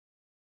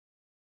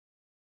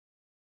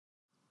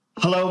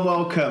Hello and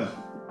welcome.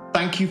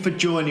 Thank you for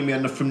joining me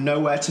on the From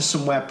Nowhere to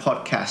Somewhere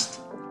podcast.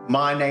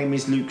 My name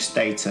is Luke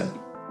Staton.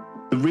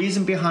 The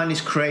reason behind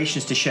this creation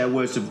is to share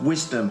words of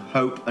wisdom,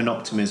 hope and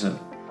optimism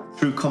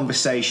through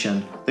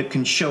conversation that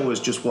can show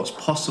us just what's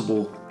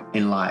possible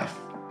in life.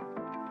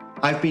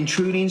 I've been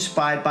truly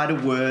inspired by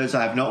the words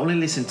I have not only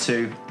listened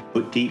to,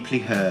 but deeply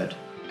heard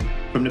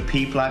from the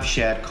people I've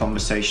shared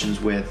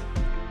conversations with.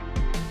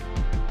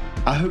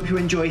 I hope you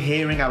enjoy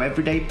hearing how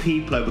everyday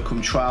people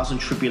overcome trials and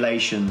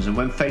tribulations, and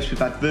when faced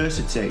with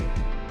adversity,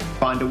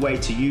 find a way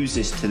to use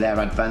this to their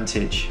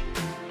advantage.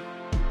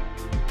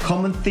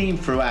 Common theme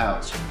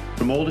throughout,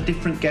 from all the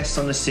different guests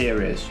on the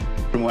series,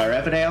 from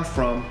wherever they are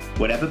from,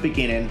 whatever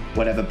beginning,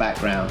 whatever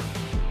background,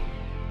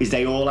 is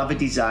they all have a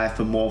desire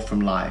for more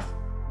from life.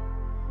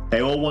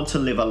 They all want to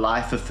live a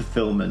life of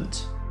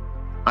fulfillment.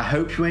 I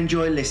hope you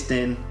enjoy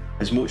listening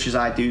as much as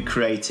I do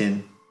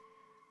creating.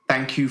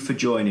 Thank you for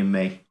joining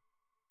me.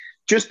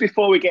 Just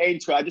before we get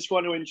into it, I just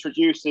want to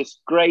introduce this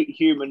great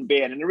human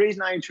being. And the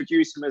reason I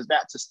introduce him as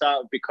that to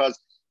start, because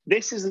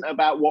this isn't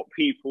about what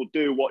people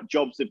do, what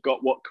jobs they've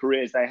got, what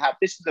careers they have.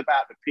 This is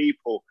about the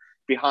people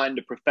behind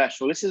the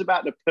professional. This is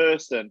about the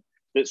person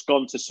that's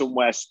gone to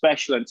somewhere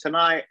special. And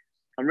tonight,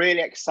 I'm really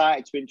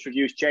excited to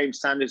introduce James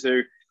Sanders,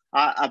 who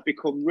I've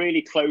become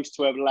really close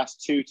to over the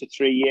last 2 to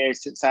 3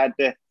 years since I had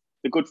the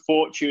good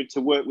fortune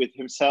to work with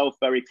himself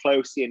very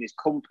closely in his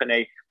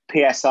company,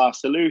 PSR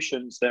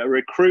Solutions, that are a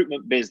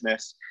recruitment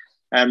business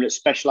that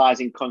specialise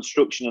in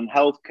construction and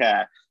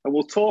healthcare. And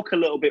we'll talk a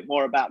little bit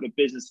more about the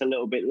business a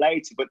little bit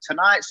later. But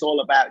tonight's all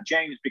about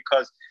James,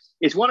 because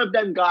it's one of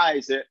them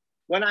guys that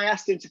when I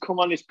asked him to come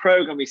on this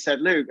programme, he said,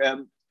 Luke,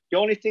 the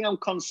only thing I'm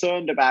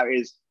concerned about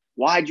is,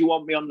 why do you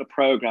want me on the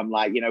programme?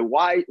 Like,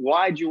 why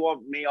do you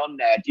want me on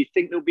there? Do you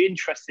think they'll be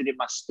interested in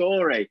my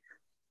story?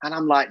 And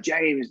I'm like,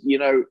 James,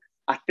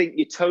 I think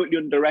you totally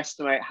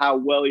underestimate how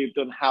well you've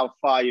done, how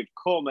far you've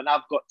come. And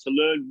I've got to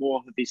learn more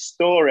of his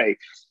story.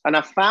 And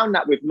I found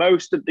that with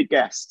most of the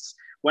guests,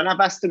 when I've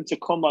asked them to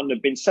come on,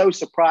 they've been so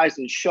surprised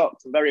and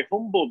shocked and very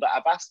humbled that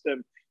I've asked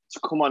them to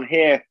come on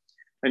here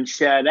and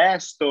share their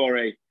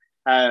story.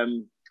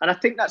 And I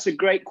think that's a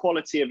great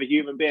quality of a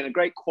human being, a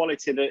great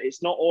quality that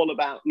it's not all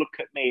about, look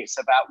at me, it's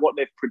about what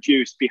they've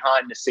produced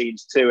behind the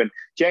scenes too. And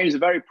James is a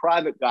very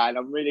private guy, and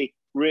I'm really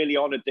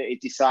honoured that he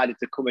decided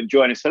to come and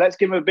join us. So let's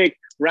give him a big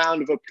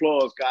round of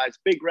applause, guys.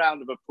 Big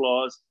round of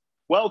applause.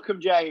 Welcome,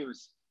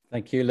 James.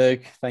 Thank you,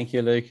 Luke. Thank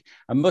you, Luke.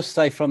 I must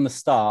say from the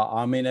start,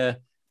 I'm in a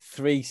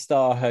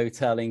 3-star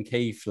hotel in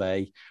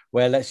Keighley,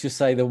 where let's just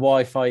say the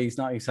Wi-Fi is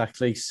not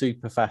exactly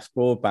super fast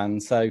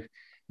broadband. So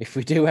if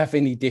we do have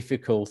any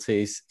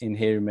difficulties in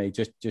hearing me,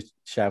 just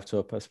shout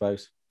up, I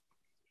suppose.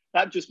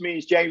 That just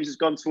means James has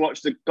gone to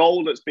watch the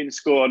goal that's been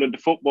scored of the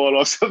football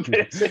or something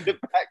that's in the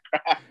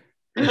background.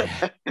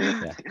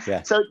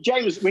 Yeah. So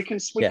James, we can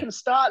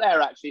start there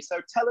actually.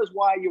 So tell us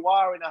why you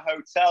are in a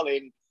hotel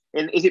in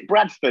is it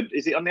Bradford?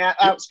 Is it on the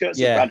outskirts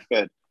of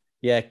Bradford?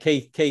 Yeah,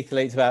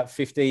 Keighley, it's about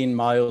 15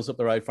 miles up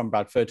the road from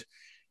Bradford.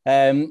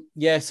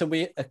 So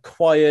we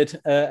acquired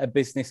a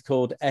business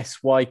called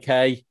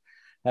SYK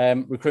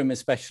Recruitment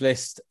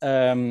Specialist.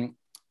 2nd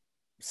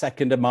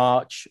of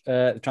March,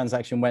 the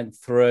transaction went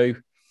through,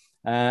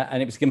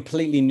 and it was a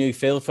completely new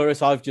field for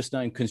us. I've just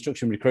known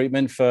construction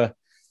recruitment for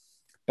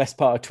best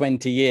part of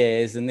 20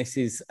 years. And this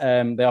is,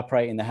 they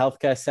operate in the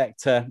healthcare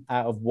sector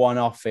out of one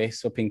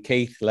office up in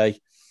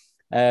Keighley.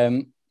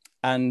 Hence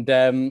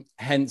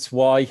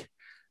why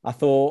I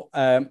thought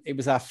it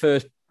was our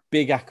first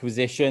big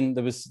acquisition.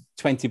 There was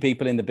 20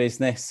 people in the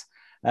business,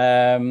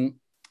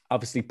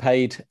 obviously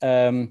paid,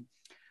 a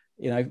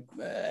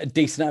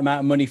decent amount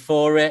of money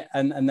for it.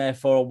 And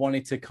therefore I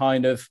wanted to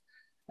kind of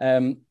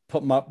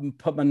put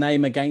my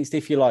name against,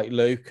 if you like,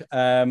 Luke,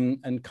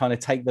 and kind of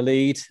take the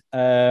lead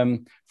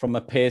from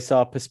a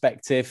PSR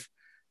perspective.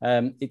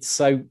 It's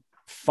so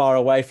far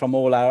away from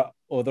all our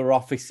other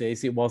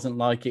offices. It wasn't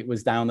like it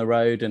was down the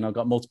road, and I've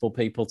got multiple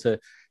people to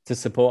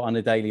support on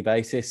a daily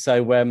basis.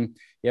 So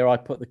I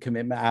put the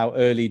commitment out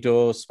early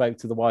doors, spoke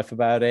to the wife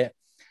about it,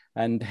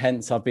 and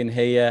hence I've been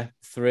here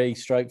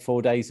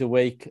 3-4 days a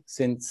week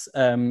since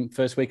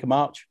first week of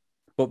March,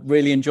 but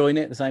really enjoying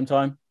it at the same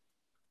time.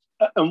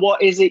 And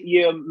what is it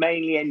you're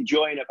mainly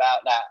enjoying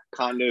about that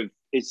kind of,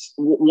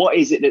 what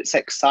is it that's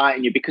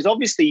exciting you? Because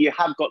obviously you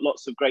have got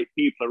lots of great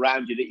people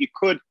around you that you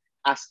could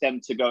ask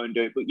them to go and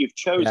do it, but you've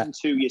chosen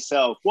to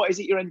yourself. What is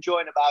it you're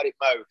enjoying about it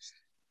most?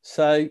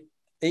 So,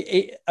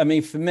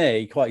 for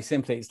me, quite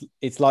simply,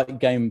 it's like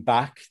going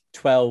back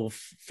 12,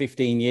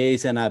 15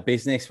 years in our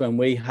business when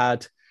we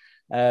had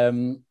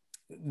the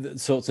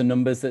sorts of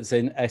numbers that's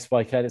in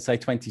SYK, let's say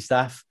 20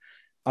 staff.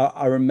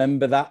 I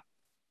remember that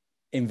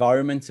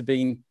environment of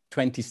being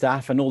 20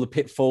 staff and all the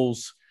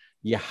pitfalls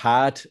you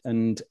had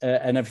and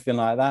everything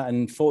like that.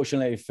 And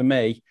fortunately for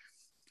me,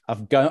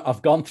 I've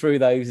gone through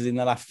those in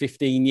the last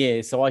 15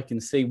 years, so I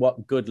can see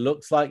what good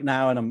looks like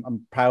now, and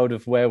I'm proud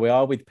of where we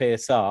are with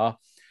PSR.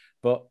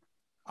 But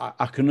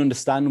I can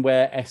understand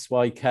where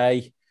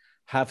SYK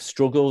have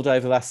struggled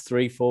over the last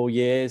 3-4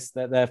 years,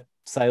 that their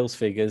sales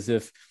figures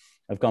have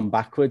have gone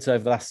backwards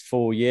over the last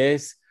 4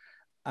 years.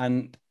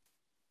 And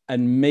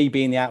me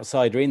being the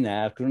outsider in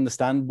there, I can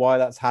understand why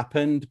that's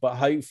happened. But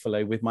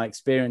hopefully, with my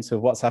experience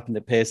of what's happened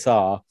at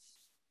PSR,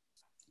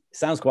 it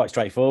sounds quite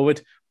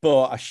straightforward,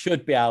 but I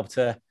should be able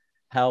to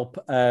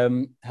help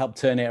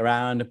turn it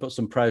around and put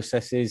some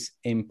processes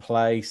in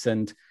place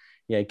and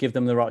give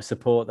them the right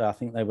support that I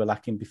think they were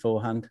lacking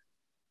beforehand.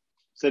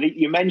 So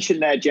you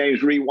mentioned there,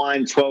 James,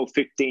 rewind 12,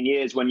 15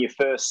 years when you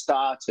first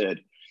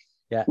started.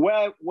 Yeah.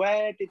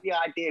 Where did the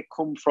idea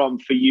come from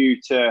for you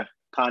to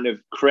kind of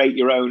create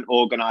your own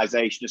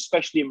organization,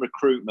 especially in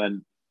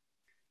recruitment?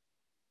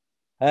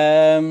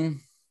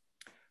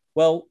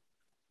 Well,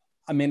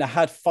 I mean, I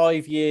had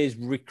 5 years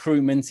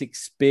recruitment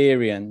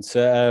experience,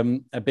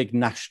 a big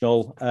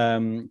national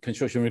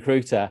construction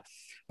recruiter,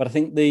 but I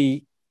think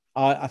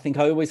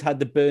I always had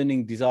the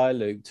burning desire,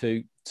 Luke,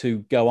 to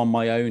go on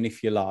my own,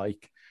 if you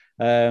like.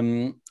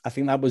 I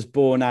think that was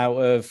born out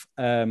of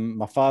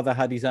my father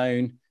had his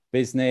own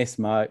business.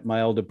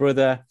 My older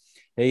brother,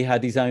 he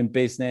had his own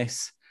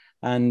business,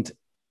 and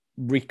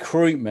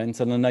recruitment.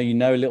 And I know you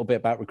know a little bit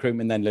about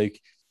recruitment, then, Luke.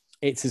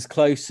 It's as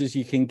close as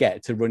you can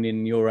get to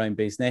running your own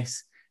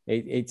business.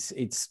 It's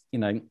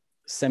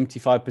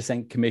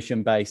 75%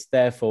 commission based.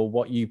 Therefore,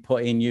 what you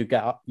put in, you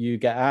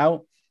get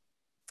out.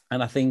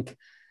 And I think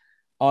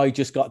I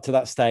just got to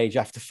that stage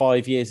after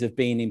 5 years of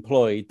being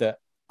employed that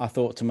I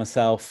thought to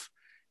myself,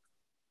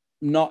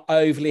 not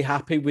overly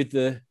happy with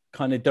the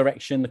kind of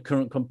direction the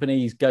current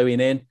company is going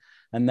in.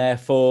 And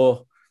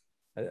therefore,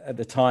 at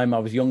the time, I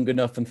was young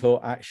enough and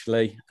thought,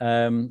 actually,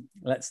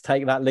 let's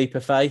take that leap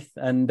of faith.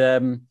 And,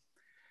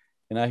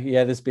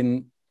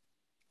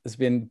 there's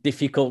been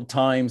difficult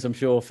times, I'm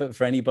sure,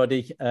 for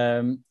anybody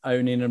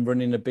owning and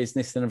running a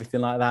business and everything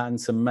like that, and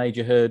some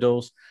major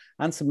hurdles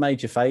and some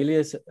major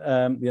failures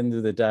at the end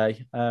of the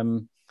day.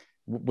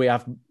 We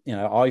have,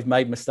 I've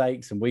made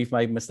mistakes and we've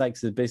made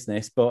mistakes as a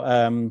business, but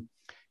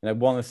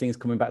one of the things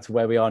coming back to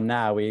where we are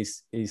now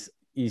is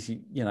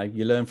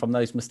you learn from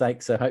those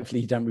mistakes. So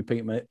hopefully you don't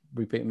repeat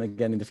them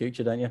again in the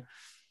future, don't you?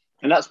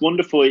 And that's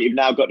wonderful that you've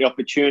now got the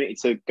opportunity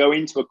to go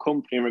into a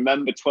company and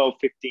remember 12,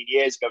 15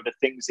 years ago, the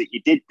things that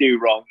you did do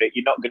wrong that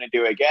you're not going to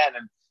do again,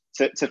 and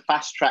to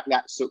fast track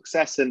that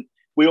success. And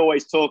we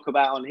always talk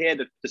about on here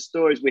the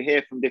stories we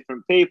hear from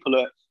different people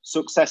that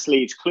success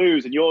leaves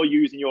clues, and you're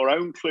using your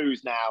own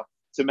clues now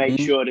to make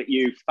sure that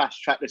you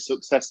fast track the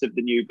success of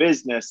the new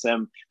business.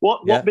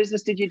 What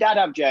business did your dad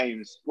have,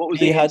 James? What was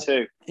he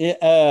into?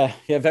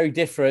 Very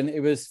different.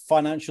 It was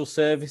financial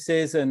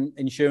services and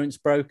insurance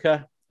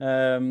broker.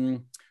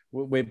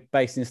 We're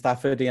based in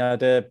Stafford. He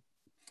had a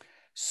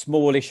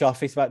smallish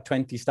office, about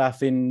 20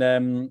 staff in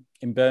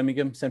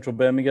Birmingham, central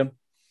Birmingham.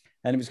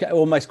 And it was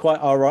almost quite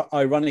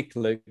ironic,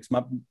 Luke.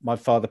 My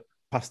father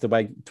passed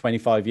away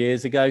 25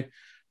 years ago,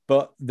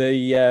 but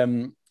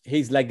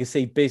his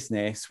legacy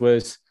business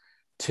was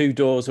 2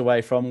 doors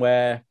away from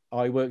where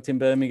I worked in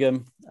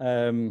Birmingham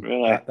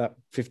that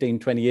 15,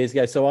 20 years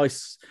ago. So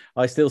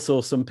I still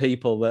saw some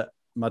people that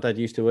my dad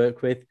used to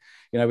work with,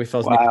 if I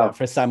was nipping out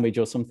for a sandwich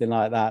or something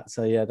like that.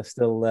 So yeah, they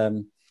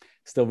still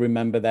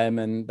remember them,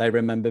 and they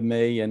remember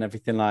me and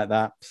everything like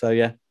that. So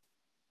yeah.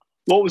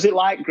 What was it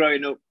like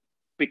growing up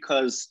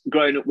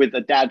with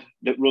a dad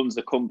that runs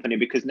the company?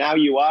 Because now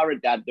you are a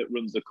dad that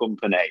runs the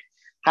company.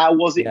 How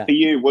was it for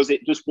you? Was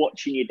it just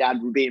watching your dad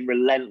being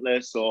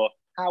relentless, or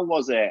how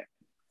was it?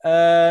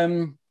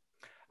 I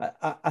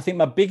think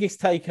my biggest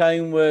take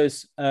home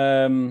was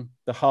the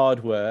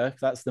hard work.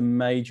 That's the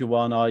major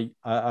one I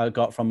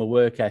got from a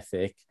work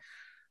ethic.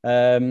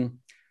 And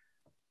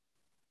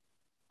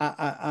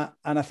I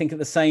think at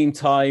the same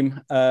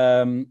time,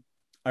 I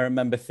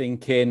remember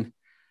thinking,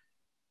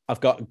 I've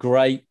got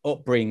great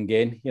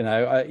upbringing.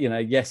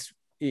 Yes,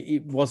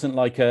 it wasn't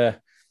like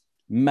a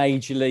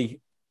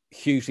majorly,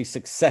 hugely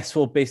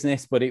successful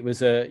business, but it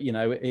was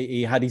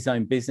he had his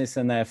own business,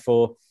 and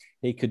therefore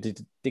he could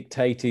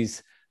dictate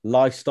his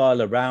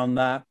lifestyle around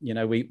that.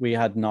 We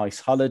had nice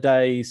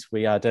holidays.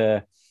 We had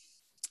a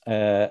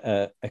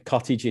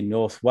cottage in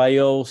North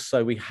Wales,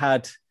 so we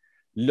had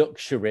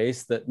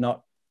luxuries that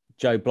not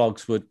Joe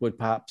Bloggs would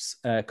perhaps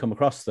come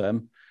across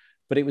them,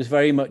 but it was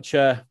very much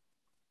that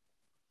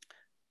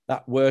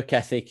work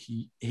ethic.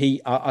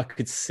 I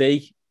could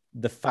see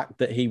the fact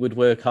that he would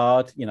work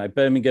hard.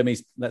 Birmingham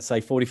is, let's say,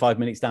 45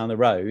 minutes down the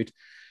road,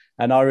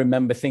 and I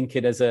remember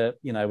thinking as a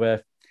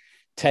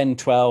 10,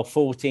 12,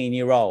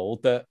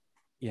 14-year-old that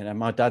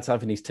my dad's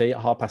having his tea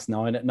at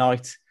 9:30 at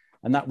night,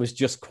 and that was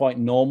just quite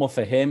normal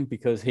for him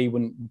because he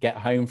wouldn't get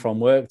home from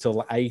work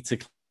till 8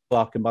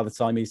 o'clock, and by the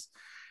time he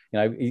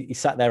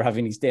sat there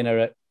having his dinner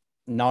at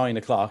 9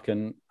 o'clock,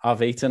 and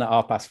I've eaten at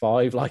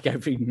 5:30 like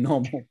every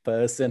normal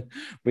person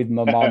with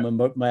my mom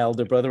and my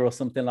elder brother or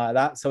something like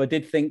that. So I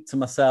did think to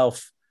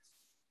myself,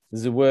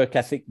 there's a work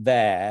ethic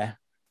there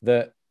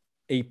that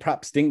he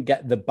perhaps didn't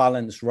get the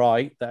balance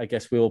right that I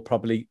guess we all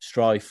probably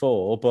strive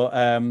for, but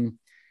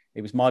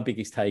it was my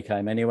biggest take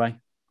home anyway.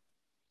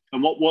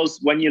 And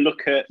when you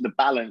look at the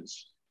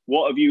balance,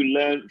 what have you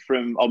learned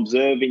from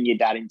observing your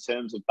dad in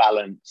terms of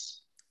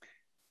balance?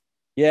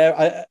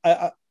 Yeah,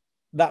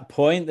 that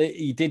point that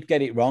he did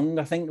get it wrong.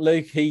 I think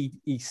Luke, he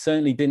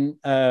certainly didn't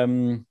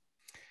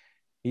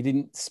he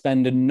didn't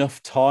spend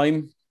enough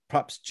time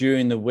perhaps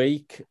during the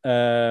week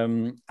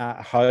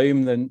at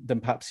home than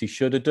perhaps he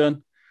should have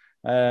done.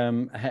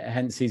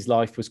 Hence his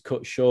life was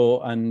cut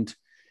short, and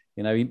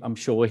I'm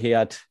sure he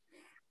had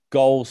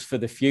goals for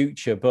the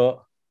future,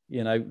 but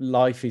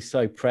life is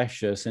so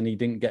precious, and he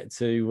didn't get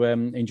to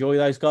enjoy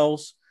those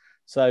goals.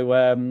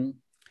 So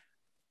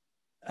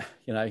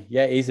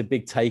it is a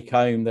big take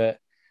home that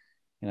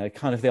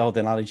kind of the old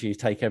analogy, you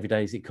take every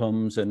day as it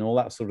comes and all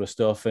that sort of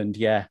stuff. And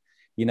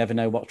you never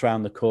know what's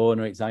around the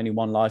corner. It's only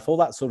one life, all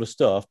that sort of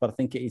stuff. But I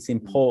think it's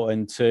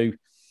important to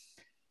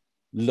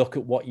look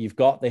at what you've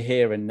got, the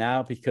here and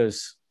now,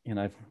 because,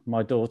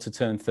 my daughter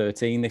turned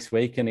 13 this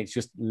week, and it's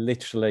just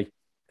literally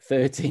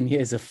 13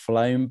 years have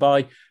flown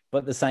by. But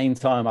at the same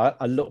time,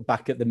 I look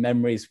back at the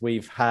memories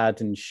we've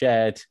had and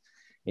shared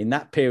in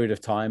that period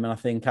of time. And I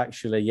think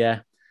actually,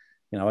 I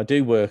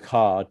do work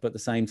hard, but at the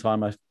same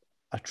time, I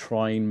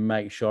try and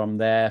make sure I'm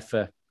there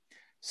for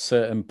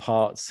certain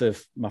parts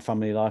of my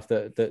family life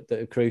that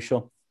are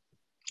crucial.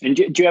 And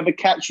do you ever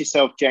catch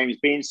yourself, James,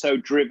 being so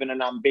driven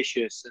and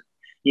ambitious?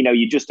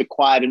 You just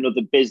acquired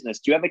another business.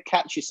 Do you ever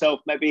catch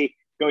yourself maybe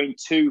going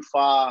too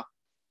far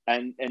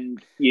and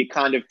you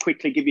kind of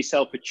quickly give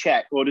yourself a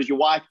check, or does your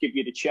wife give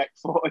you the check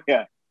for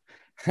you?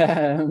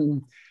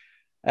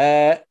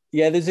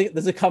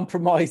 There's a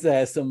compromise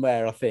there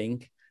somewhere, I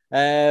think.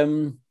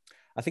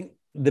 I think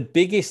the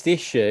biggest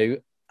issue,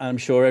 I'm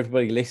sure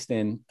everybody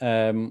listening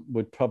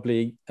would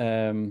probably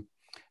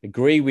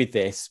agree with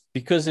this,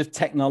 because of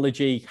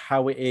technology,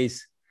 how it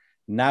is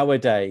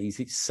nowadays.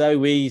 It's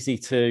so easy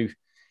to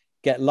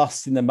get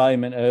lost in the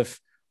moment of,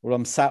 well,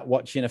 I'm sat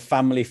watching a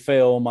family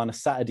film on a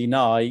Saturday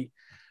night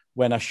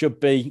when I should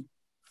be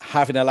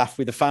having a laugh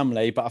with the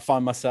family, but I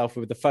find myself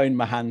with the phone in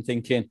my hand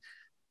thinking,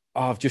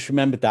 oh, I've just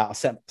remembered that. I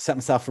set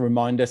myself a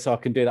reminder so I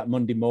can do that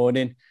Monday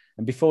morning.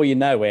 And before you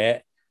know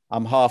it,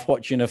 I'm half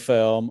watching a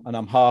film and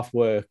I'm half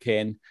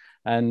working,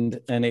 and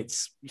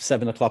it's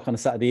 7:00 on a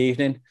Saturday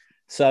evening.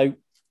 So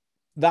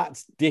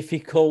that's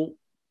difficult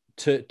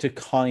to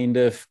kind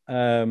of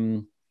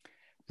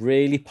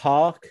really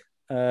park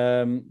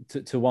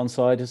to one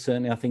side.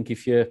 Certainly, I think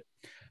if you're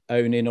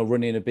owning or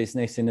running a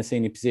business in a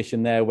senior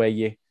position there, where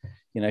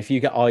if you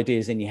get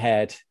ideas in your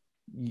head,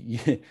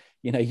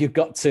 you've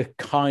got to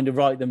kind of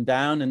write them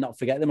down and not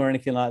forget them or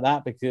anything like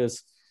that,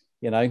 because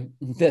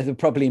they're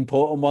probably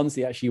important ones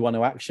that you actually want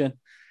to action.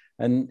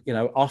 And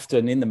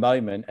often in the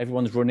moment,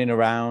 everyone's running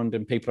around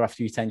and people are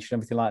after your attention,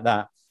 everything like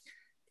that.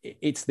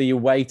 It's the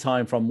away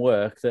time from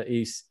work that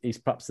is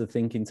perhaps the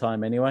thinking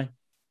time anyway.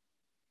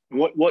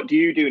 What do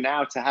you do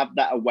now to have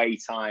that away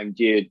time?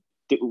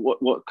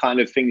 What kind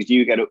of things do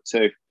you get up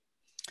to?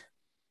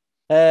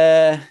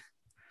 I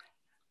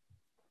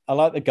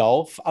like the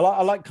golf. I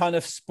like kind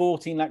of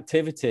sporting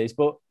activities,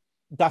 but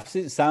that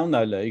doesn't sound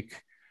though,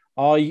 Luke.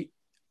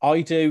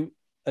 I do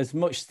as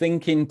much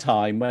thinking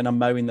time when I'm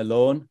mowing the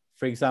lawn,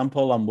 for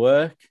example, on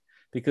work,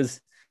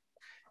 because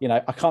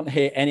I can't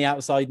hear any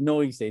outside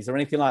noises or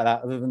anything like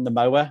that other than the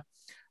mower,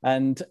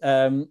 and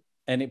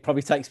it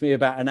probably takes me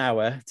about an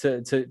hour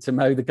to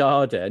mow the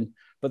garden.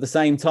 But at the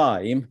same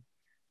time,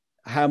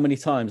 how many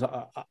times,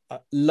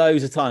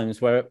 loads of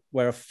times where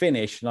I've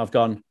finished and I've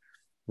gone,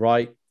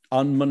 right,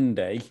 on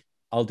Monday,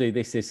 I'll do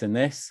this, this, and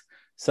this.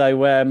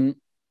 So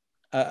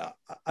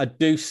I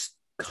do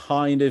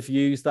kind of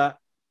use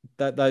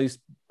those,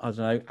 I don't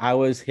know,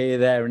 hours here,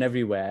 there, and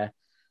everywhere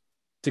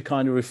to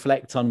kind of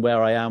reflect on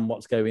where I am,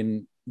 what's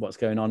going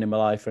on in my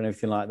life and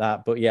everything like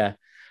that. But yeah,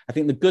 I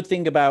think the good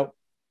thing about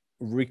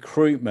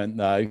recruitment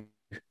though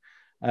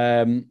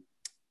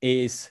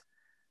is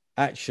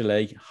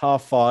actually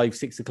 5:30,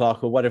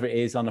 6:00 or whatever it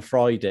is on a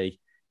Friday,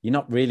 you're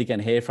not really going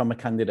to hear from a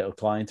candidate or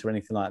client or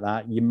anything like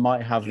that. You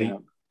might have the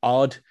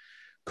odd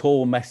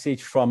call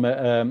message from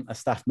a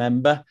staff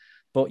member,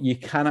 but you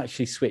can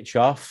actually switch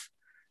off,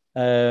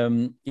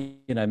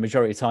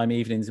 majority of time,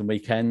 evenings and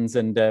weekends.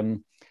 And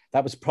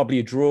that was probably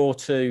a draw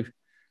to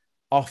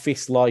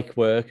office-like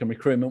work and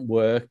recruitment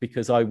work,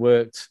 because I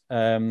worked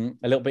a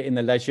little bit in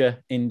the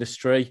leisure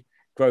industry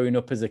growing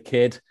up as a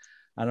kid.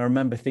 And I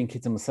remember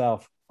thinking to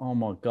myself, oh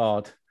my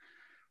God,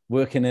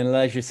 working in a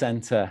leisure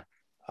centre,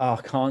 I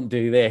can't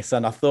do this.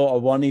 And I thought I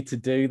wanted to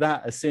do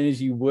that. As soon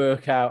as you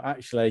work out,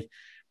 actually,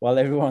 while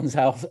everyone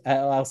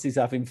else is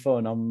having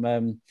fun,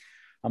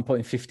 I'm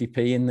putting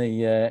 50p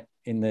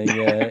in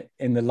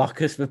the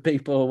lockers for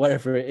people or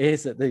wherever it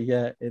is at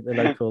the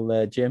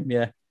local gym.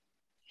 Yeah.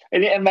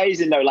 Isn't it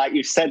amazing though? Like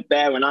you said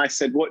there, when I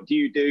said, what do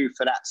you do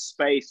for that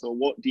space, or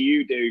what do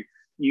you do?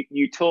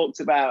 You talked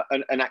about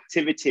an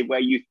activity where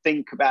you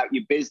think about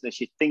your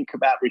business, you think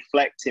about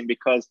reflecting,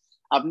 because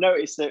I've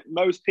noticed that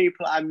most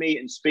people I meet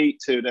and speak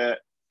to that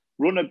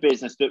run a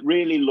business that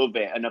really love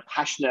it and are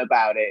passionate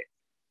about it,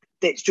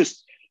 it's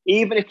just,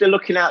 even if they're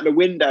looking out the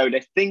window,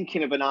 they're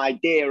thinking of an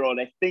idea or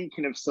they're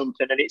thinking of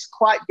something. And it's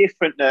quite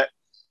different that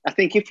I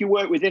think if you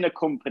work within a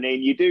company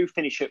and you do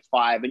finish at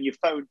 5 and your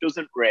phone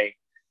doesn't ring,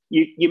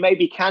 you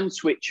maybe can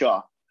switch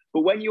off.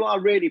 But when you are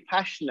really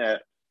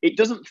passionate, it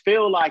doesn't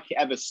feel like it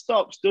ever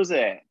stops, does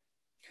it?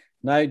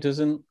 No, it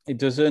doesn't. It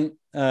doesn't.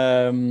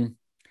 No,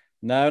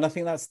 and I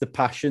think that's the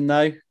passion,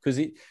 though, because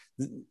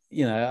and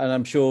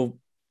I'm sure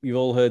you've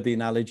all heard the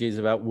analogies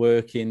about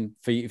working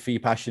for your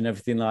passion,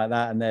 everything like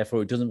that, and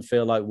therefore it doesn't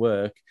feel like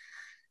work.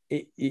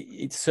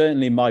 It's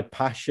certainly my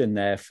passion,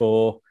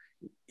 therefore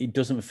it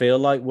doesn't feel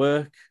like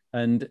work.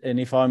 And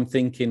if I'm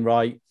thinking,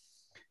 right,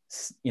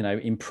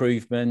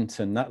 improvement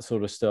and that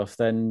sort of stuff,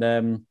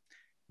 then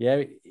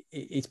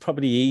it's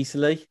probably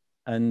easily.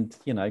 And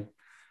I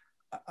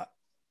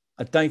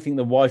don't think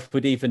the wife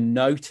would even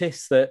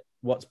notice that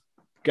what's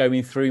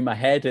going through my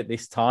head at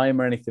this time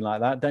or anything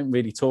like that. I don't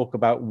really talk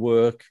about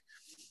work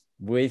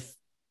with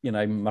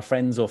my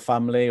friends or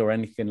family or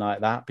anything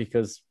like that,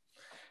 because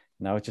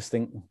I just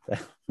think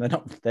they're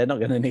not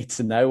going to need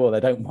to know, or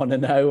they don't want to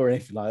know or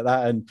anything like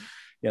that. And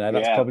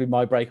that's probably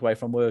my breakaway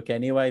from work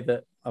anyway,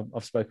 that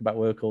I've spoken about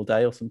work all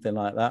day or something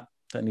like that.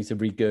 Don't need to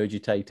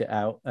regurgitate it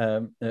out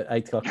at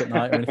 8:00 at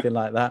night or anything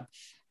like that.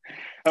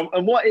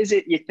 And what is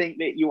it you think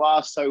that you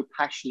are so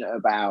passionate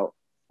about?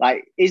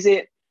 Like, is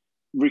it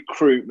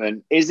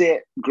recruitment? Is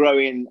it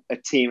growing a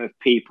team of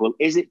people?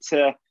 Is it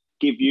to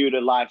give you the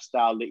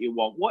lifestyle that you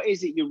want? What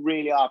is it you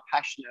really are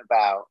passionate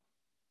about?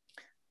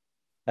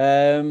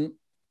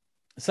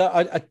 So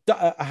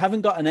I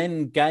haven't got an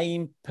end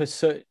game per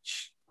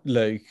such,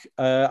 Luke.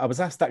 I was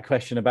asked that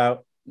question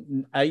about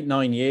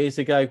 8-9 years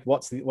ago.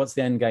 What's the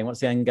end game?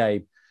 What's the end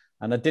game?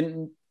 And I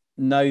didn't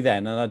know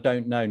then, and I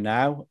don't know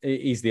now,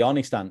 is the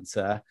honest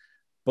answer.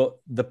 But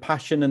the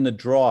passion and the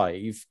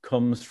drive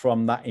comes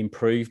from that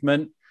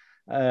improvement.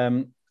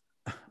 I'm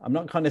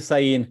not kind of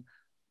saying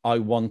I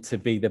want to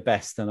be the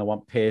best and I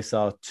want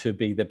PSR to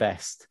be the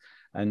best,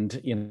 and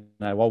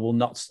I will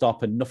not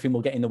stop and nothing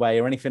will get in the way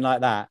or anything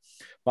like that.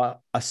 But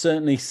I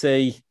certainly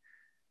see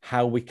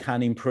how we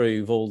can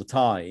improve all the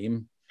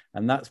time,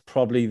 and that's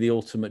probably the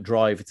ultimate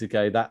driver to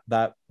go. That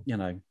don't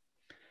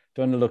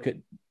want to look at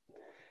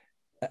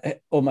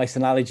almost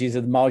analogies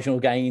of the marginal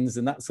gains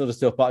and that sort of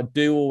stuff, but I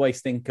do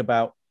always think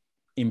about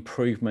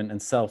improvement and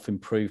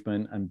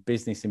self-improvement and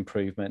business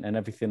improvement and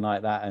everything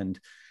like that. And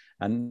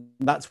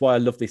that's why I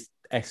love this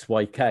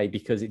SYK,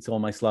 because it's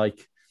almost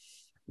like,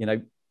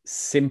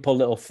 simple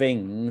little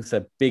things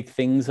are big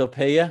things up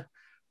here,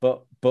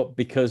 but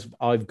because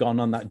I've gone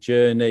on that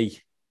journey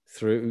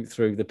through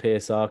the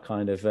PSR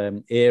kind of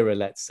era,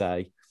 let's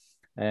say,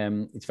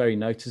 it's very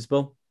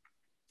noticeable.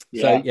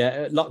 So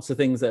lots of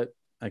things that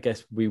I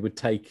guess we would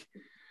take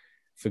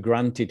for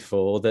granted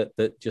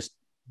that just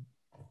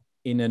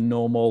in a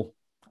normal,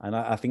 and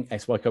I think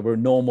SYK, we're a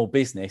normal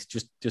business,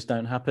 just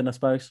don't happen, I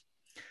suppose.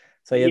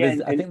 So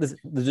I think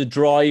there's a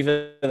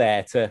driver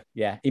there to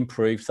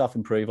improve,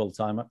 self-improve all the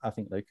time, I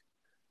think, Luke.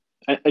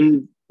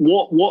 And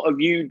what have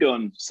you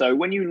done? So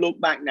when you look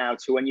back now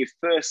to when you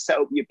first set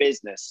up your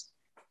business,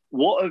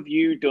 what have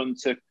you done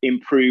to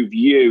improve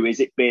you? Has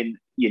it been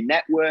your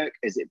network?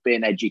 Has it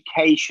been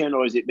education?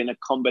 Or has it been a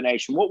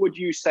combination? What would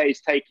you say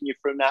is taking you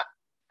from that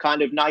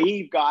kind of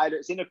naive guy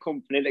that's in a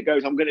company that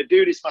goes, I'm going to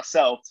do this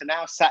myself, to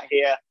now sat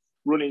here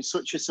running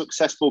such a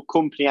successful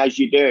company as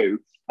you do,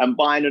 and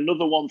buying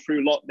another one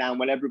through lockdown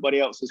when everybody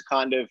else is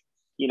kind of,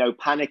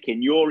 panicking?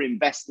 You're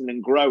investing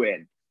and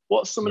growing.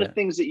 What's some of the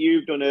things that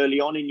you've done early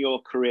on in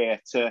your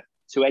career to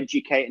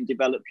educate and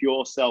develop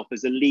yourself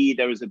as a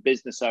leader, as a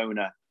business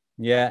owner?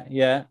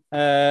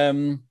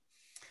 I'm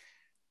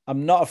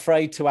not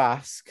afraid to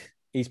ask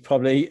is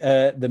probably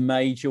the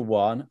major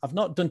one. I've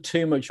not done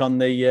too much on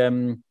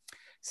the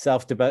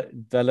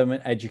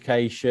self-development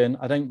education.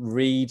 I don't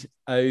read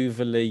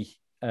overly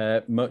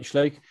much,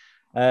 Luke.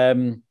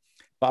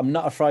 But I'm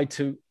not afraid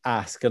to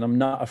ask, and I'm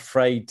not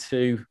afraid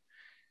to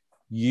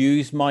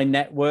use my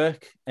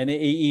network, and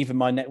even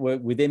my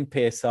network within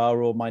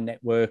PSR or my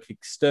network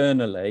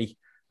externally.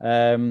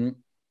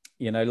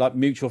 Like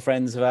mutual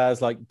friends of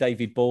ours, like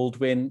David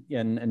Baldwin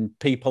and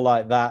people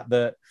like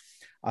that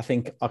I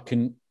think I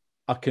can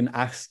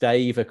ask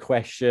Dave a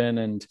question,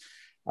 and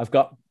I've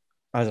got,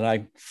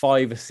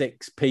 5 or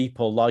 6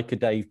 people like a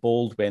Dave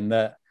Baldwin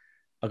that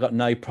I've got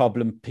no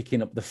problem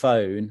picking up the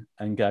phone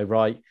and go,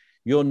 right,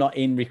 you're not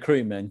in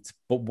recruitment,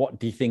 but what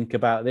do you think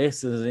about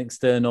this as an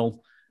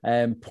external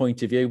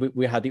point of view?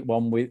 We had it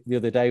one with the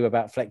other day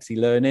about flexi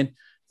learning,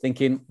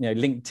 thinking,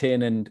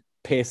 LinkedIn and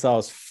PSR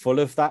is full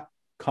of that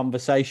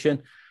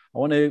conversation. I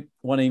want to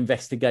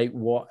investigate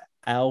what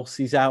else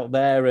is out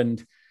there.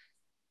 And,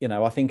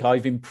 I think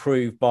I've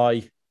improved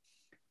by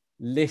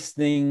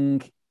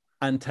listening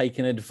and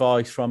taking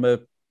advice from a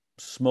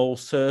small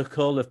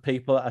circle of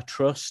people that I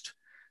trust.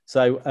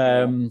 So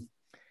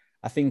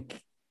I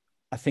think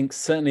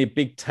certainly a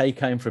big take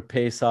home for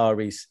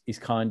PSR is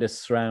kind of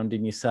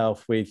surrounding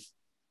yourself with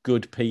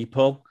good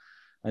people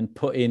and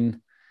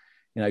putting,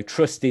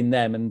 trust in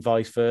them, and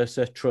vice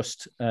versa,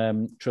 trust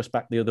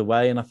back the other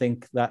way. And I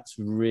think that's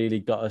really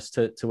got us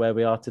to where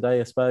we are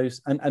today, I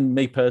suppose. And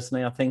me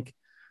personally, I think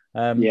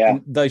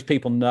those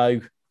people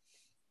know,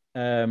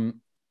 and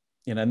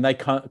they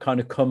kind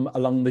of come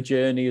along the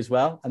journey as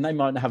well. And they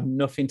might have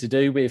nothing to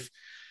do with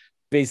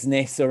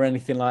business or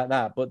anything like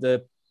that, but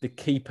the the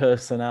key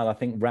personnel, I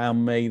think,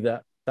 around me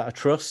that I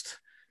trust,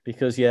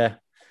 because you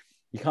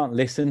can't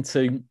listen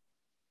to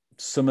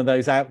some of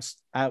those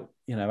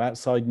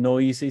outside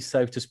noises,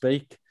 so to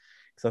speak.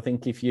 Because I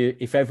think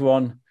if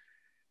everyone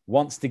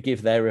wants to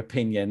give their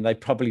opinion, they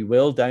probably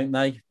will, don't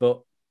they?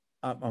 But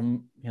I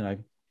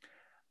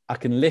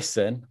can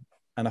listen,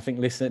 and I think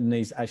listening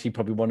is actually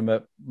probably one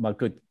of my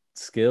good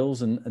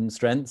skills and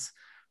strengths.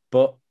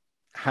 But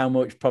how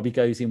much probably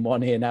goes in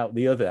one ear and out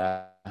the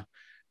other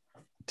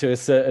to a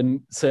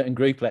certain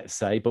group, let's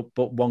say.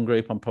 But one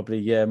group I'm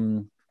probably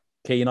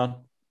keen on.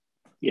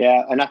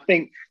 Yeah, and I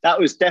think that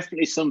was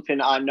definitely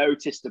something I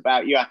noticed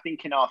about you. I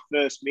think in our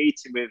first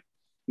meeting with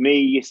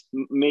me,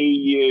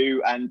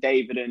 you, and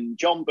David and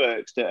John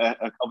Burks, that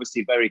are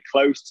obviously very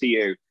close to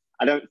you,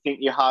 I don't think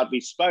you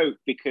hardly spoke,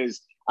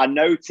 because I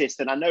noticed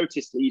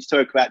that you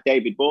spoke about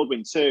David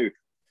Baldwin too.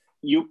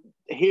 He'll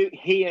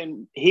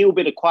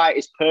be the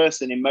quietest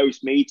person in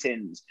most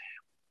meetings.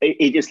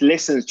 He just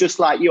listens, just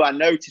like you. I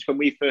noticed when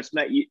we first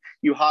met,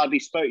 you hardly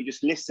spoke. You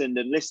just listened,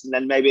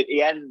 and maybe at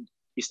the end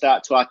you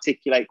start to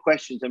articulate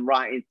questions and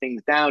writing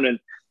things down. And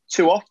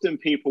too often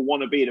people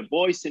want to be the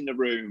voice in the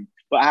room,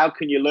 but how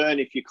can you learn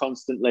if you're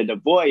constantly the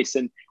voice?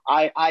 And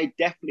I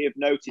definitely have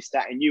noticed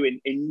that in you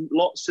in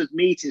lots of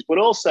meetings, but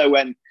also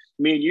when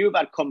me and you have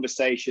had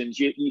conversations,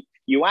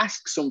 you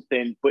ask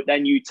something, but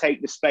then you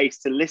take the space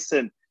to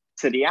listen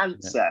to the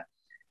answer.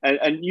 Yeah.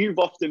 And you've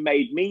often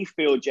made me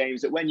feel,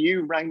 James, that when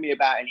you rang me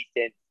about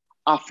anything,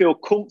 I feel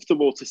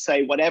comfortable to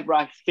say whatever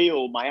I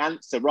feel, my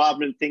answer, rather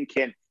than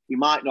thinking, you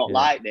might not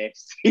like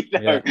this.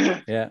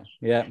 Yeah.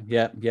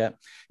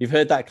 You've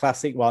heard that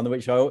classic one,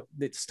 which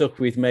it stuck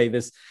with me.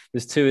 There's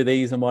two of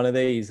these and one of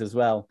these as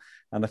well.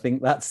 And I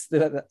think that's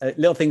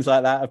little things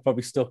like that have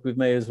probably stuck with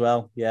me as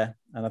well. Yeah.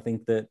 And I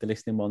think that the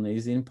listening one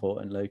is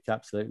important, Luke.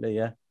 Absolutely.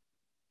 Yeah.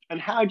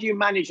 And how do you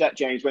manage that,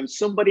 James, when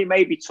somebody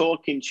may be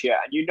talking to you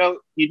and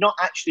you're not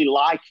actually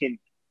liking,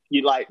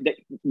 you're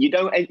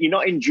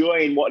not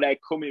enjoying what they're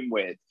coming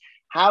with?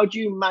 How do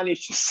you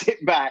manage to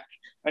sit back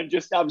and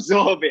just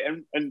absorb it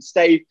and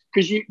stay,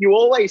 because you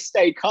always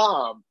stay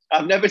calm.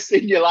 I've never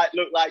seen you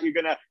look like you're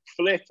gonna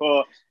flip,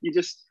 or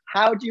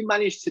how do you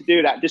manage to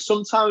do that? Just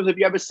sometimes, have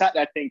you ever sat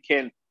there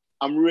thinking,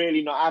 I'm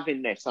really not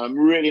having this, I'm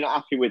really not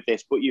happy with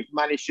this, but you've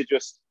managed to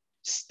just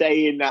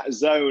stay in that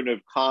zone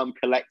of calm,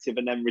 collective,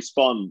 and then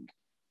respond?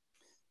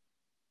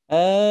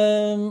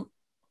 I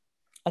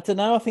don't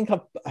know. I think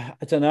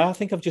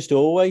I've just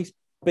always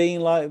been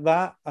like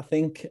that. I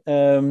think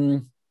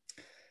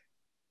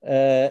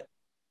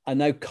I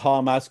know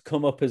calm has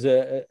come up as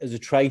a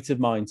trait of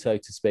mine, so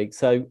to speak.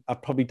 So I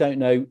probably don't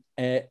know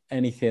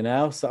anything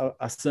else.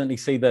 I certainly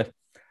see the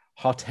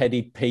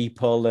hot-headed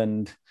people,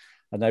 and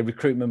I know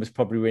recruitment was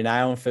probably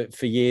renowned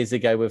for years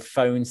ago with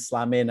phone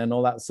slamming and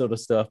all that sort of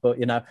stuff. But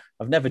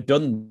I've never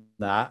done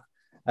that.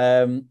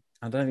 I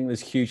don't think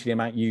there's hugely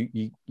amount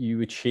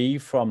you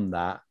achieve from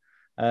that.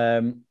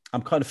 I'm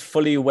kind of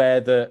fully aware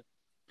that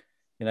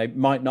it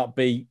might not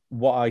be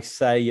what I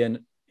say, and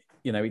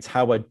it's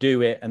how I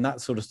do it and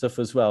that sort of stuff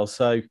as well.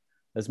 So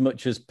as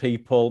much as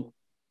people,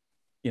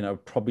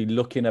 probably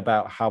looking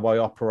about how I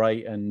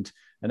operate and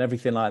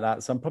everything like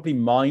that. So I'm probably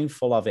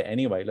mindful of it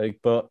anyway, Luke,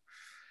 but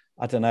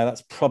I don't know.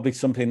 That's probably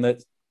something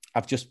that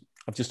I've just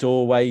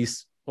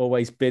always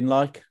been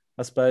like,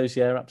 I suppose.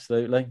 Yeah,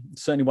 absolutely.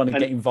 Certainly want to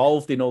get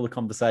involved in all the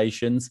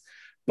conversations,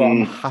 but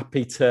I'm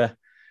happy to,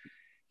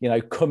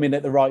 come in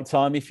at the right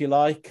time, if you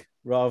like,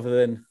 rather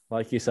than,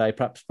 like you say,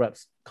 perhaps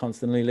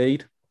constantly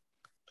lead.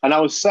 And I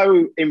was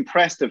so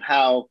impressed of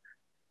how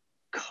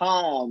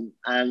calm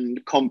and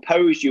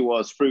composed you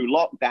was through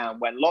lockdown.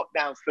 When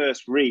lockdown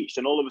first reached,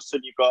 and all of a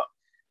sudden you've got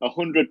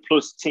 100+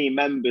 team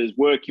members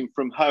working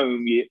from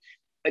home,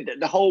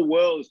 the whole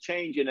world's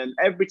changing. And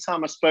every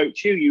time I spoke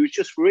to you, you was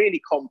just really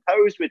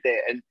composed with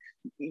it. And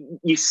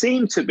you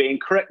seem to be,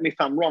 and correct me if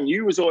I'm wrong,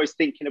 you was always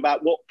thinking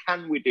about what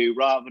can we do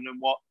rather than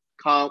what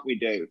can't we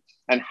do,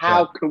 and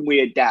how can we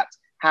adapt,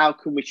 how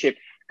can we shift.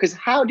 Because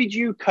how did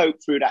you cope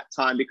through that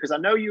time? Because I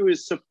know you were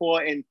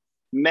supporting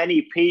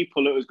many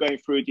people that was going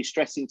through a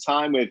distressing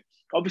time with,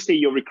 obviously,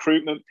 your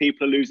recruitment.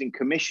 People are losing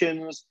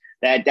commissions.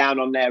 They're down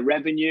on their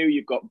revenue.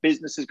 You've got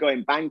businesses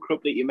going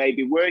bankrupt that you may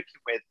be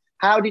working with.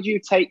 How did you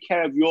take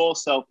care of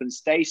yourself and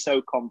stay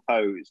so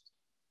composed?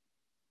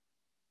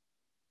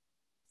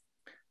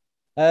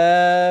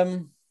 I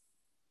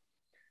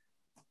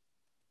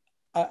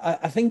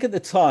think at the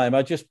time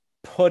I just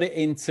put it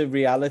into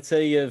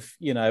reality of,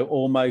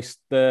 almost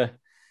the,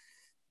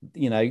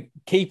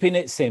 keeping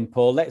it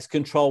simple. Let's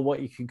control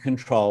what you can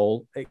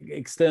control.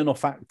 External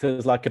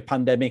factors like a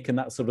pandemic and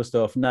that sort of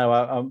stuff. No,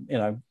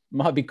 I'm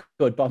might be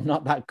good, but I'm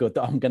not that good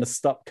that I'm going to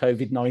stop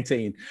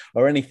COVID-19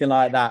 or anything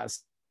like that.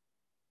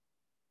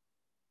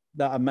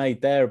 That I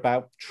made there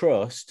about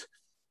trust.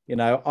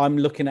 I'm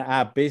looking at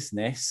our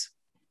business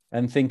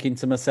and thinking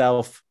to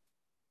myself,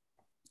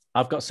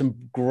 I've got some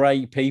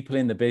great people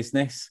in the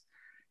business.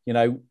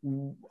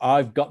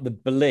 I've got the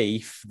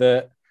belief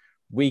that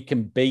we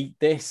can beat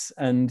this.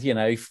 And,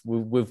 I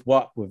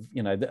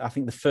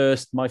think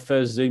my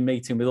first Zoom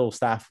meeting with all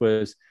staff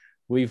was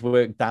we've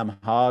worked damn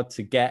hard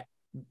to get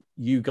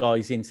you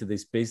guys into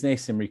this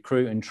business and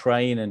recruit and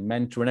train and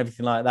mentor and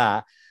everything like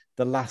that.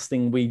 The last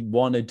thing we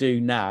want to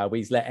do now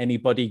is let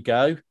anybody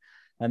go.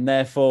 And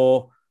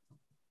therefore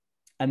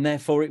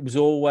it was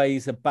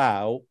always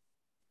about,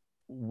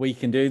 we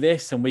can do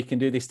this and we can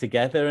do this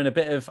together, and a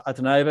bit of, I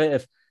don't know, a bit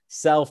of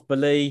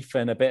self-belief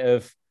and a bit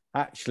of,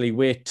 actually,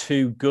 we're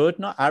too good,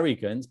 not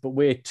arrogance, but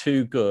we're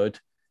too good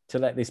to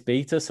let this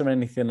beat us or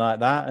anything like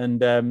that.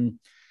 And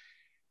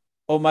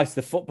almost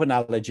the football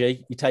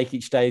analogy, you take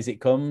each day as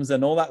it comes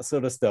and all that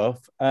sort of stuff.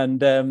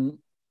 And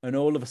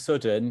all of a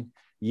sudden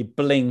you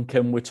blink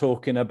and we're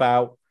talking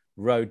about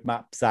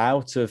roadmaps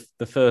out of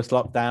the first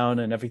lockdown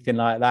and everything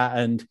like that.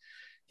 And,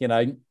 you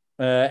know,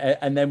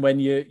 and then when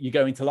you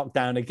go into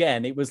lockdown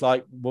again, it was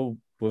like, well,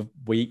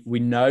 we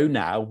know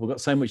now, we've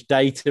got so much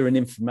data and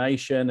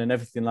information and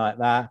everything like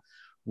that.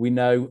 We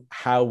know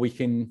how we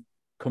can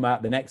come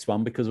out the next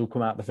one because we'll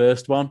come out the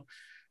first one.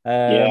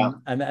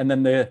 And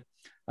then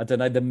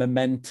the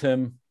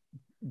momentum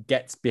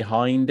gets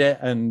behind it.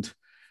 And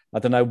I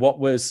don't know,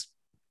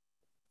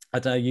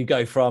 you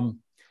go from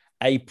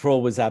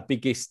April was our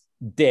biggest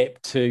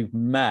dip to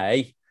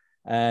May,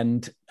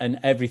 and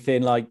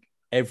everything, like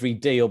every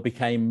deal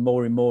became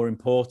more and more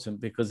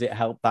important because it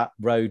helped that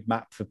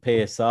roadmap for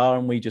PSR.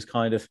 And we just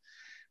kind of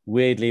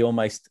weirdly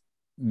almost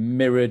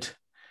mirrored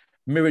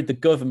the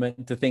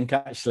government to think,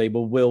 actually,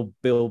 well, we'll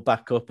build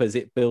back up as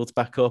it builds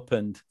back up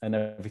and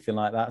everything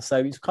like that. So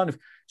it's kind of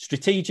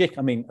strategic.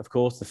 I mean, of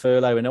course, the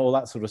furlough and all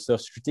that sort of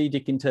stuff,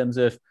 strategic in terms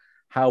of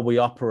how we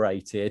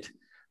operated,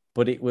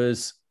 but it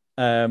was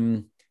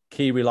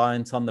key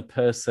reliance on the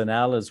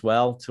personnel as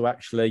well to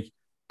actually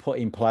put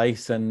in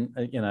place. And,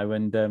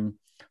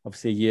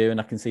 obviously you,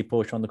 and I can see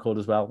Portia on the call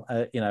as well,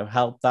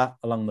 helped that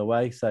along the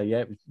way. So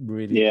yeah, it was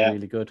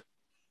really good.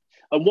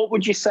 And what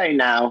would you say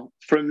now,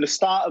 from the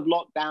start of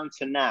lockdown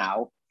to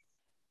now,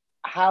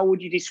 how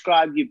would you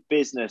describe your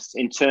business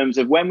in terms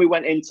of when we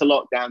went into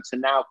lockdown to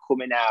now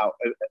coming out?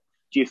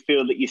 Do you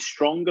feel that you're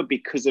stronger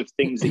because of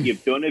things that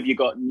you've done? Have you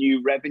got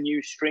new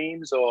revenue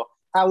streams, or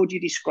how would you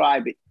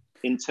describe it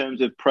in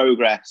terms of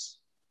progress?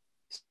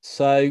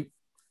 So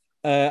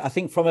I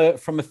think from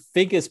a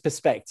figures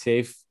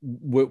perspective,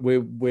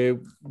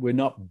 we're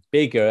not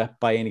bigger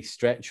by any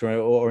stretch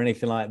or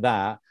anything like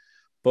that.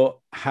 But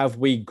have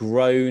we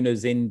grown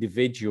as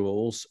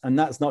individuals? And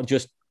that's not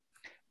just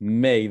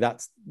me,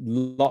 that's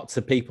lots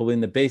of people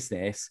in the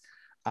business.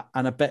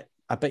 And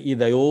I bet you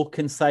they all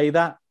can say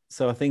that.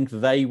 So I think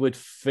they would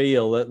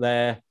feel that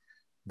they're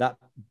that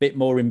bit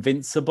more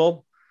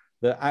invincible,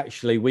 that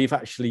actually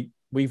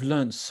we've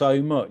learned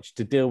so much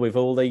to deal with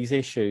all these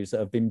issues that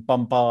have been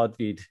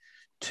bombarded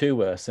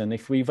to us. And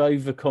if we've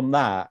overcome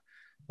that,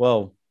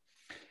 well,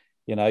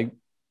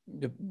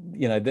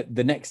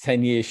 the next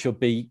 10 years should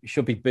be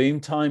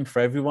boom time for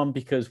everyone,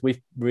 because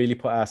we've really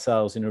put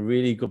ourselves in a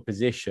really good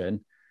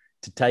position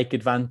to take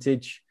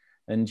advantage.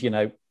 And,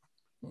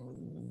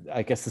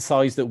 I guess the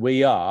size that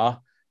we are,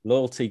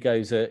 loyalty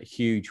goes a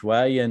huge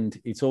way, and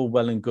it's all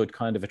well and good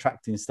kind of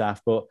attracting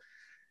staff, but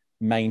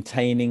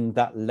maintaining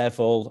that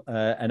level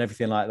and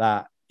everything like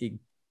that, it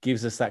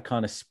gives us that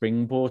kind of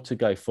springboard to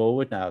go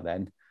forward now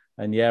then.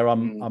 And yeah,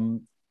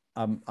 I'm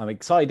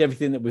excited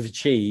everything that we've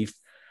achieved,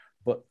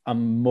 but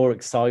I'm more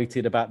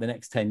excited about the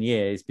next 10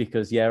 years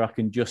because, I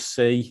can just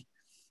see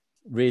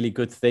really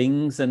good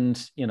things.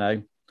 And,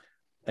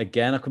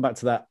 again, I come back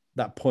to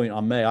that point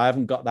on me. I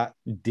haven't got that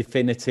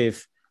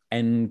definitive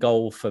end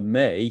goal for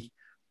me,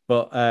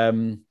 but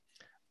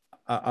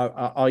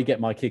I get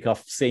my kick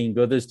off seeing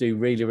others do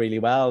really, really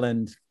well.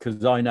 And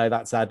because I know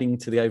that's adding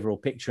to the overall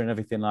picture and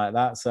everything like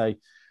that. So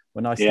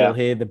when I still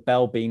hear the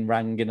bell being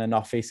rang in an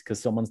office because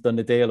someone's done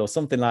a deal or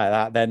something like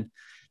that, then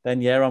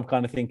I'm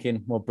kind of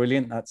thinking, well,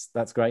 brilliant.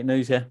 That's great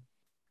news. Yeah.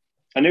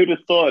 And who'd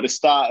have thought at the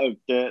start of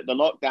the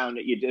lockdown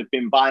that you'd have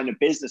been buying a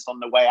business on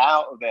the way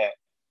out of it?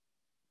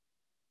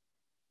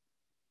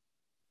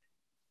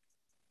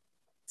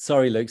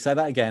 Sorry, Luke, say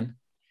that again.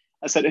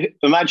 I said,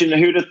 imagine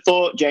who'd have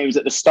thought, James,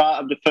 at the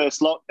start of the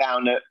first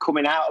lockdown, that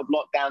coming out of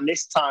lockdown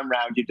this time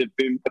round, you'd have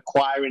been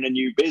acquiring a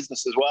new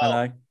business as well.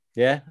 I know.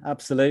 Yeah,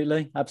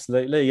 absolutely.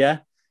 Yeah.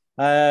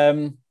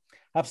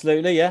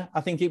 Absolutely. Yeah.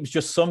 I think it was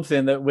just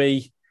something that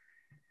we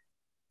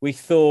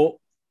thought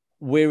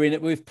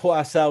we've put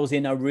ourselves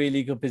in a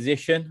really good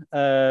position.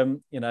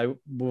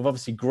 We've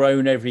obviously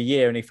grown every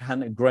year, and if it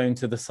hadn't grown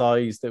to the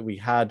size that we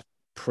had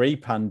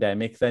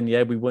pre-pandemic, then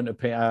we wouldn't have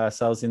put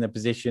ourselves in a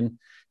position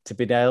to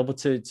be able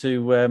to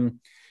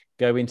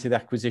go into the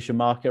acquisition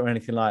market or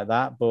anything like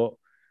that. But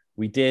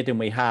we did, and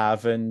we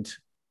have. And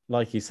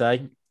like you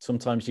say,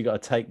 sometimes you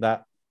got to take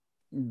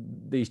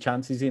these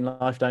chances in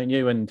life, don't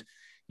you? And,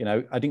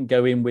 I didn't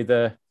go in with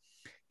a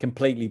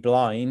completely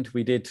blind.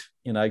 We did,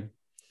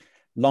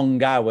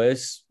 long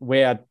hours. We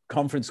had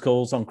conference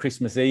calls on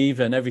Christmas Eve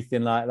and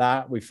everything like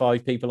that with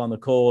 5 people on the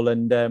call.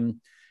 And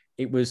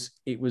it was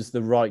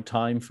the right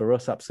time for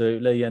us.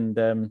 Absolutely.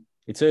 And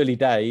it's early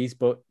days,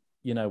 but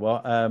you know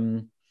what?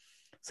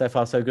 So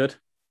far, so good.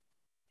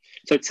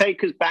 So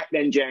take us back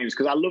then, James,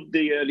 because I love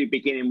the early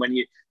beginning when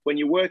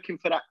you're working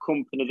for that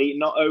company that you're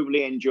not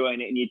overly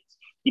enjoying it, and you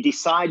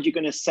decide you're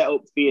going to set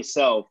up for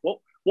yourself.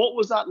 What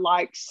was that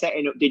like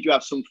setting up? Did you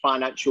have some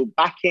financial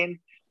backing?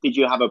 Did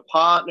you have a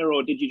partner,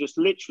 or did you just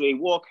literally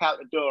walk out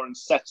the door and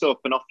set up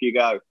and off you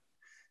go?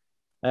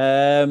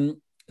 So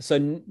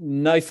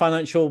no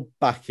financial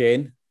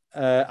backing.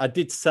 I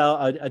did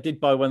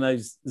buy one of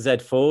those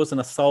Z4s, and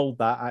I sold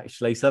that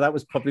actually. So that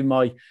was probably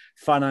my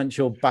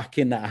financial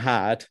backing that I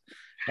had.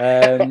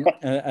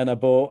 And I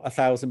bought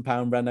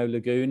 £1,000 Renault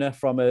Laguna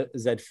from a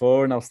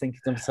Z4, and I was thinking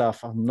to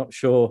myself, I'm not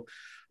sure.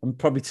 I'm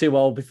probably too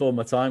old before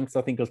my time, because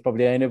I think I was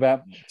probably only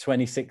about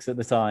 26 at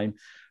the time.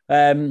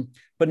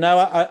 But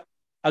no,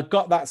 I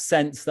got that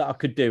sense that I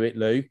could do it,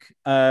 Luke.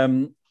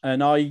 And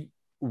I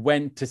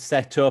went to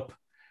set up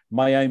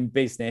my own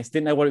business.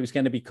 Didn't know what it was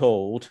going to be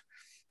called,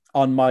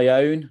 on my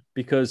own,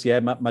 because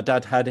my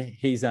dad had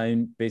his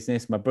own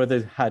business. My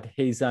brother had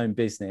his own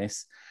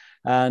business.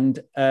 And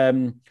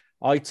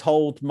I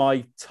told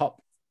my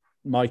top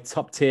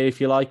tier, if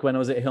you like, when I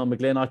was at Hill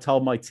McGlynn, I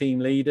told my team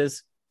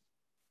leaders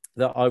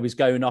that I was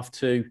going off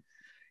to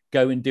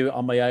go and do it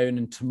on my own.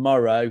 And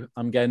tomorrow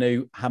I'm going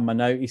to have my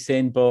notice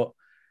in, but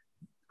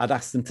I'd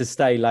asked them to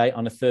stay late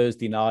on a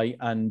Thursday night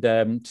and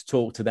to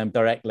talk to them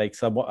directly.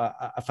 So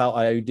I felt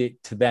I owed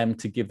it to them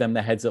to give them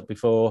the heads up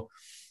before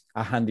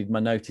I handed my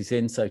notice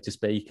in, so to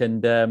speak.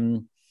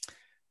 And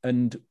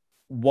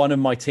one of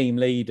my team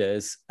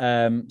leaders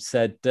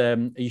said,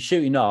 are you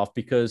shooting off?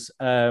 Because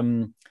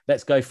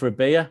let's go for a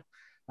beer.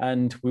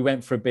 And we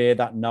went for a beer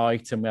that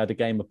night, and we had a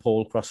game of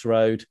pool across the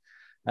road.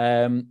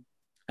 And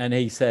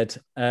he said,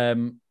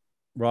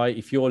 right,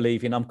 if you're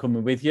leaving, I'm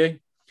coming with you.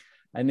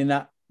 And in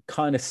that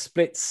kind of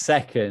split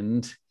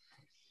second,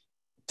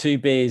 2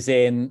 beers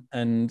in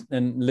and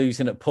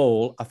losing at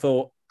pool, I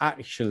thought,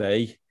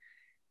 actually,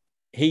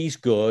 he's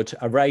good.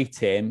 I rate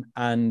him.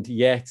 And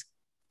yet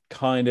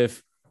kind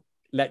of,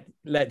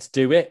 let's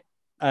do it.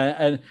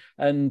 And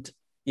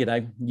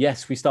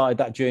yes, we started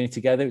that journey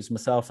together. It was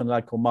myself and a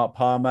lad called Mark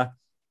Palmer,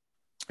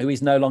 who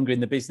is no longer in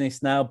the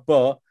business now.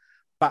 But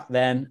back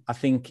then, I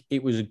think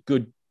it was a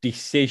good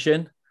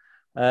decision.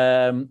 Who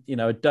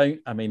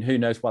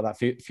knows what that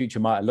future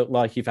might have looked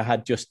like if I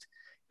had just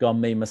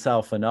gone me,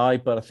 myself and I.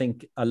 But I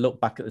think I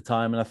look back at the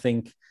time, and I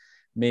think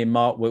me and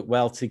Mark worked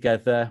well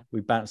together.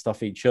 We bounced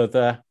off each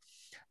other,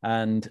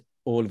 and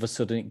all of a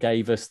sudden it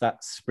gave us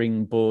that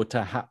springboard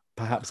to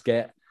perhaps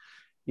get,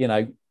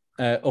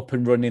 up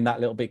and running that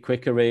little bit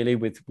quicker, really,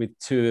 with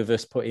 2 of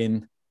us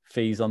putting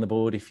fees on the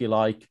board, if you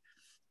like.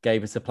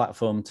 Gave us a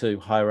platform to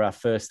hire our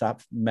first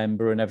app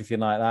member and everything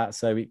like that.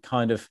 So it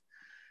kind of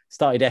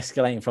started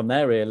escalating from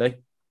there, really.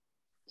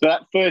 So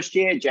that first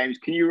year, James,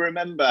 can you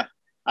remember?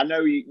 I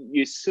know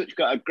you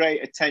got a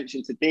great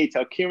attention to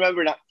detail. Can you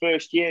remember that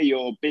first year,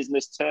 your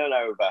business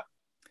turnover?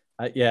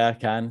 Yeah, I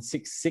can.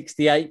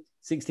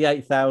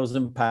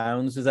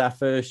 £68,000 was our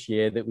first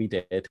year that we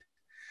did.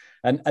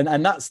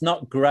 And that's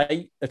not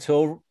great at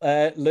all,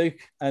 Luke.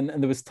 And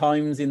there was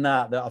times in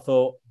that I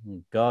thought,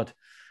 oh, God,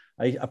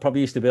 I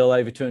probably used to bill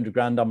over 200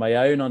 grand on my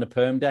own on a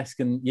perm desk,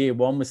 and year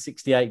one was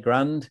 68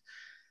 grand.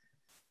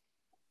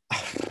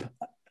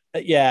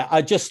 Yeah,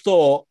 I just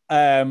thought,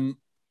 I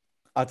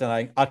don't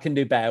know, I can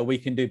do better. We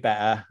can do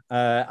better.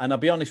 And I'll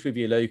be honest with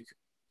you, Luke,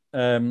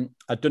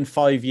 I'd done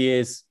 5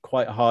 years,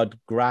 quite hard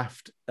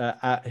graft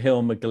at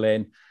Hill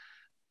McGlynn.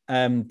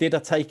 Did I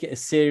take it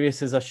as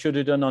serious as I should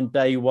have done on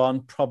day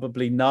one?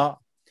 Probably not.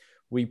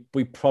 We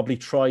probably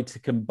tried to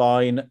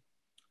combine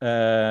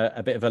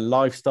a bit of a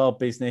lifestyle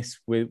business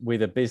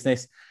with a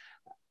business.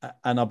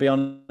 And I'll be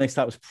honest,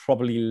 that was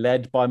probably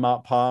led by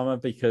Mark Palmer,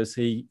 because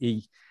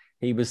he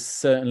was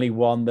certainly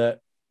one that,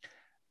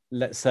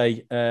 let's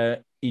say,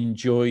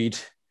 enjoyed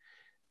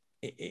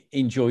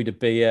a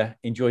beer,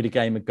 enjoyed a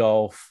game of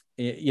golf,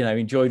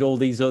 enjoyed all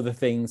these other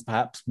things,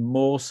 perhaps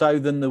more so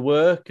than the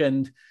work.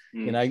 And,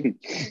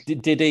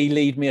 did he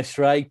lead me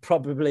astray?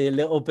 Probably a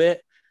little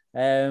bit.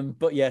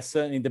 But yeah,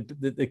 certainly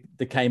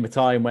there came a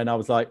time when I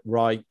was like,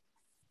 right,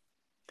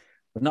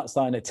 we're not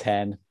starting at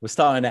 10, we're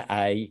starting at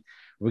 8,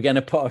 we're going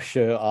to put a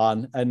shirt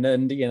on. And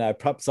then,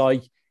 perhaps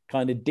I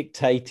kind of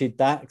dictated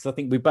that, because I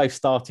think we both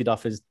started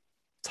off as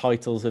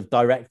titles of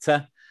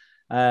director.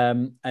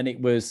 And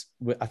it was,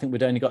 I think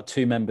we'd only got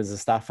 2 members of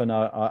staff. And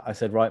I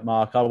said, right,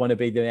 Mark, I want to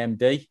be the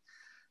MD.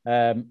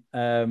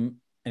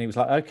 And he was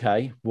like,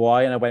 okay,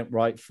 why? And I went,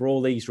 right, for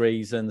all these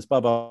reasons,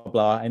 blah, blah,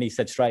 blah. And he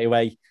said straight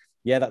away,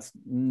 yeah, that's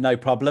no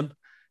problem.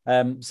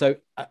 So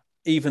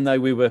even though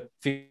we were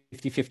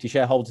 50-50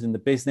 shareholders in the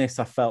business,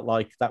 I felt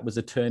like that was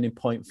a turning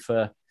point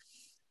for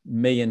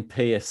me and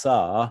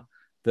PSR,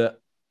 that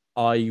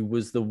I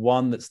was the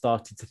one that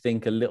started to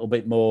think a little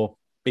bit more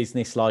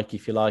business-like,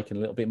 if you like, and a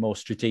little bit more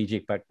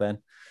strategic back then.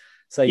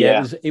 So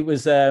yeah. It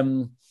was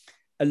a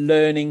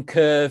learning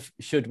curve,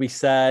 should we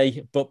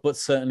say, but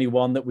certainly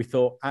one that we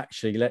thought,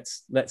 actually,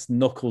 let's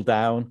knuckle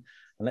down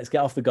and let's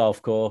get off the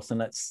golf course and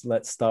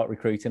let's start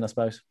recruiting, I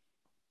suppose.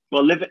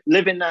 Well,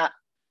 living that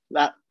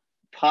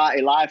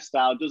party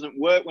lifestyle doesn't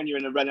work when you're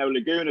in a Renault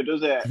Laguna,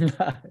 does it?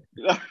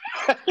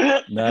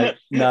 No.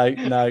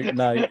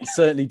 It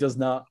certainly does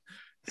not.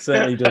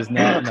 Certainly does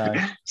not. No.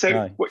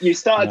 So you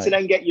started to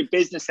then get your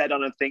business head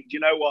on and think, do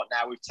you know what?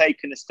 Now we've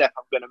taken a step.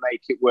 I'm going to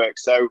make it work.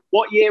 So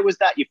what year was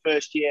that? Your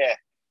first year?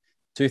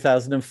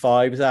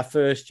 2005 was our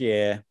first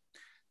year.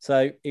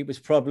 So it was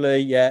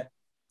probably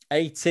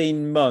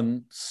 18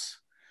 months.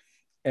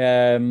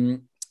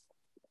 18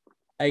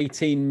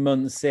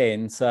 months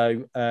in.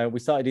 So we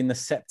started in the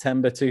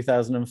September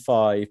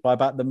 2005. By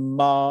about the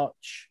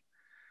March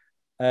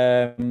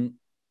 07,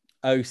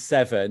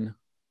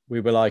 we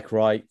were like,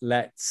 right,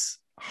 let's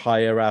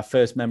hire our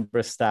first member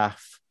of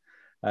staff.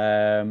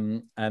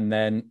 And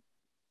then,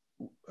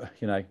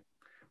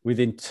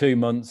 within 2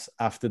 months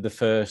after the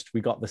first,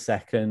 we got the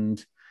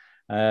second.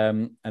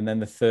 And then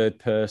the third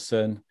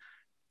person,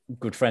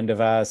 good friend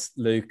of ours,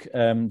 Luke,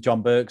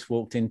 John Burks,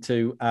 walked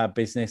into our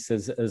business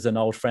as an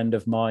old friend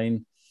of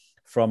mine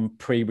from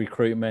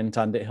pre-recruitment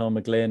and at Hill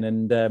McGlynn.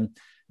 And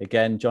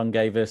again, John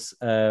gave us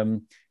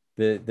the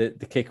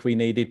kick we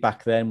needed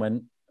back then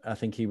when I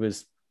think we were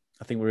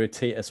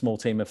a small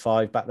team of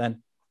 5 back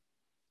then.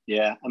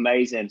 Yeah,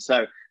 amazing.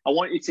 So I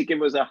want you to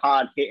give us a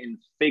hard hitting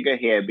figure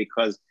here,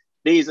 because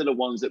these are the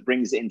ones that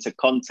brings it into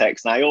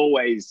context. And I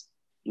always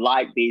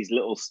like these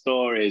little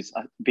stories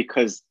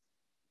because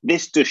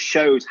this just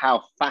shows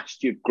how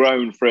fast you've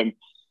grown from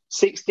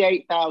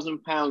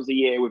 £68,000 a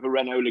year with a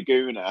Renault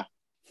Laguna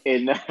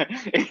in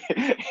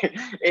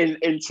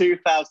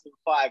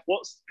 2005.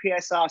 What's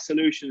PSR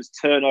Solutions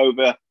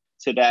turnover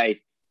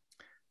today?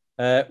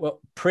 Well,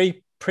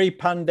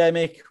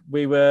 pre-pandemic,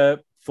 we were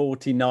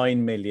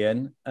 49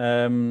 million.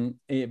 In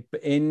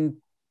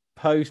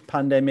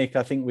post-pandemic,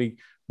 I think we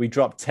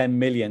dropped 10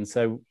 million.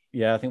 So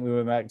I think we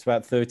were back to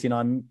about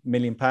 39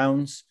 million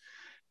pounds.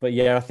 But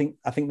I think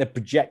the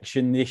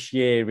projection this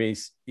year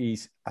is I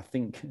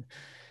think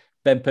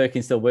Ben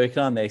Perkins still working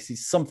on this.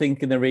 It's something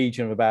in the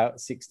region of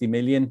about 60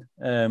 million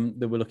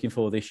that we're looking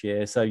for this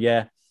year. So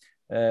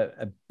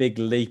a big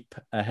leap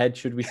ahead,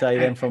 should we say,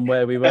 then, from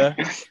where we were.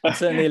 And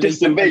certainly a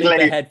leap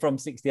ahead from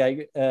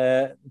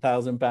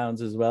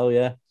 £68,000 as well.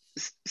 Yeah.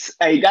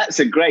 Hey,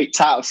 that's a great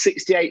title.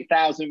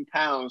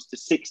 £68,000 to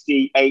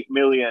 68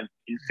 million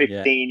in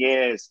 15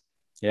 years.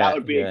 That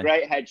would be a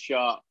great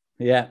headshot.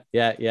 Yeah.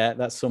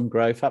 That's some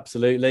growth,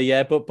 absolutely.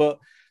 Yeah, but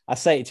I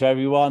say it to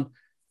everyone.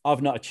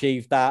 I've not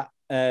achieved that.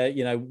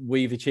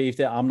 We've achieved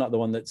it. I'm not the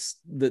one that's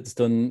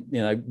done,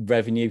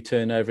 revenue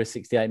turnover of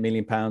 £68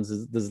 million.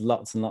 There's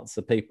lots and lots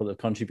of people that have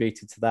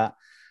contributed to that.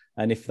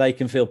 And if they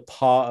can feel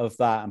part of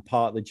that and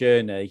part of the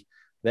journey,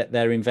 that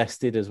they're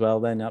invested as well,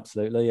 then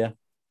absolutely, yeah.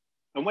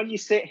 And when you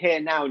sit here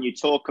now and you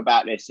talk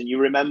about this and you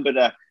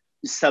remember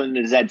selling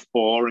the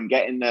Z4 and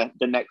getting the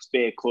next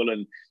vehicle,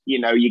 and,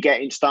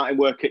 you're starting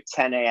work at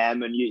 10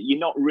 a.m. and you're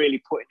not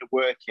really putting the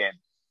work in,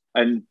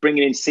 and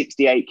bringing in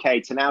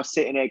 68K to now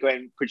sitting here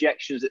going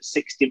projections at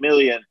 60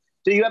 million.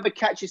 Do you ever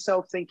catch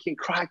yourself thinking,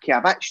 crikey,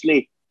 I've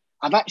actually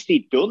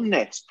done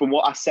this from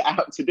what I set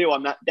out to do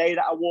on that day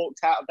that I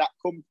walked out of that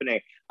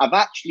company? I've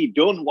actually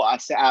done what I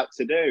set out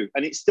to do,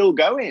 and it's still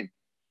going.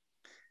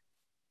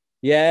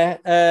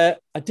 Yeah,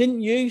 I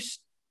didn't used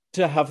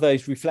to have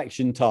those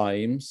reflection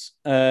times,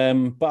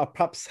 but I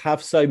perhaps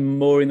have so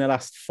more in the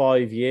last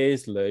 5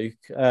 years, Luke.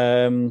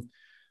 I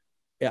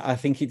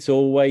think it's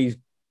always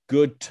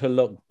good to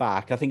look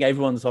back. I think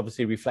everyone's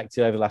obviously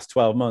reflected over the last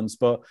 12 months,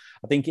 but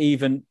I think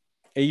even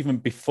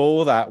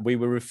before that, we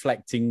were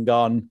reflecting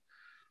on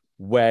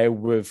where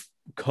we've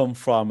come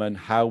from and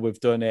how we've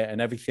done it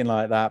and everything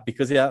like that,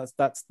 because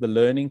that's the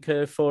learning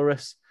curve for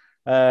us.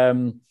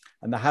 And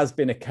there has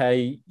been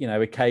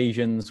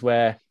occasions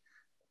where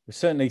we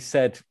certainly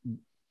said,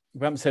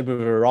 we haven't said we've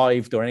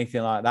arrived or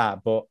anything like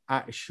that, but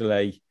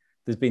actually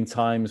there's been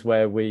times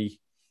where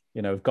we,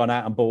 have gone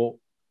out and bought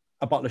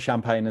a bottle of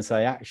champagne and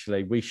say,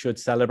 actually, we should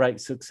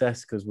celebrate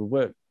success because we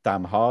worked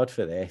damn hard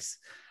for this.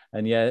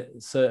 And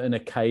certain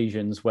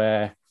occasions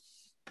where,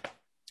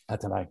 I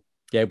don't know,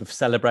 we've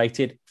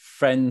celebrated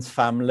friends,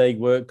 family,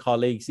 work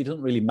colleagues. It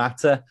doesn't really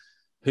matter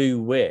who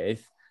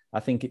with.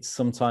 I think it's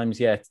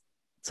sometimes,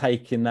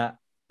 taking that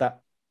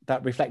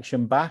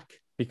reflection back,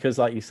 because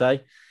like you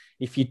say,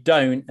 if you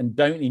don't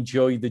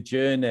enjoy the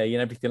journey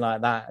and everything like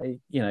that, it,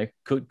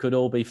 could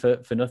all be for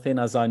nothing.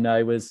 As I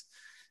know, was,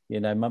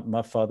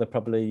 my father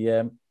probably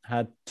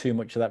had too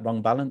much of that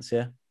wrong balance.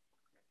 Yeah.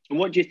 And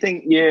what do you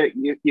think your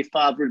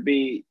father would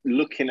be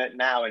looking at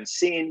now and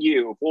seeing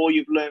you, of all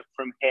you've learned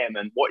from him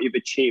and what you've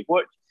achieved?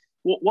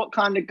 What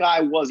kind of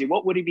guy was he?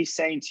 What would he be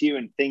saying to you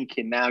and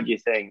thinking now, do you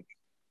think?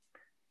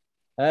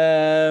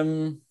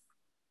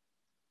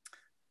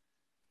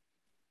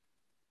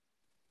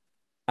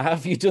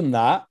 Have you done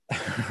that?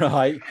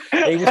 Right.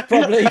 He was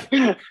probably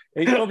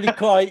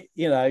quite,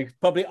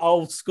 probably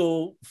old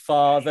school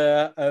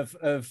father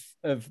of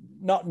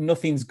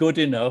nothing's good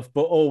enough,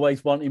 but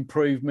always want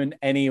improvement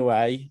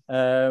anyway.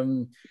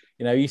 He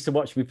used to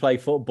watch me play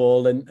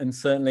football, and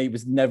certainly it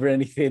was never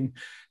anything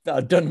that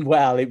I'd done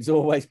well. It was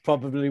always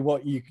probably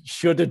what you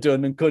should have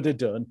done and could have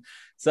done.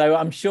 So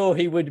I'm sure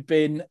he would have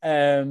been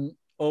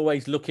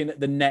always looking at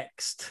the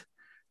next,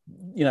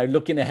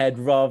 looking ahead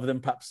rather than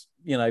perhaps,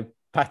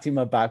 patting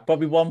my back.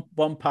 Probably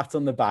one pat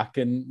on the back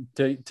and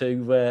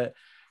to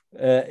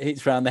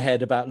hits around the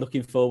head about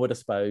looking forward, I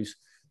suppose.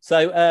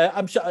 So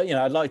I'm sure,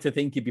 I'd like to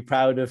think he'd be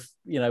proud of,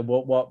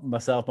 what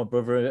myself, my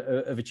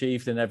brother have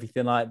achieved and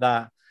everything like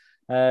that.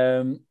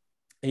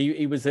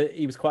 He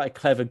was quite a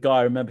clever guy.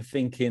 I remember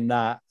thinking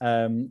that,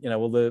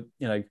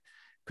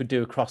 could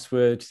do a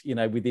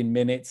crossword, within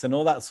minutes and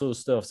all that sort of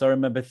stuff. So I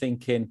remember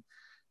thinking,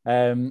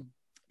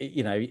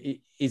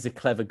 he's a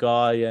clever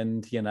guy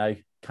and,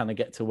 kind of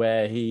get to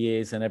where he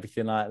is and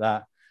everything like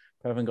that.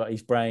 I haven't got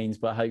his brains,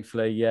 but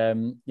hopefully,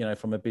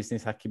 from a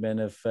business acumen,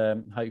 have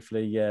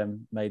hopefully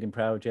made him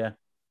proud. Yeah,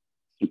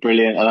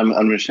 brilliant, and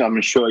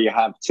I'm sure you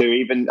have too.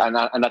 Even and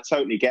I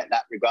totally get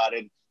that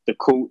regarding the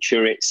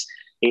culture. It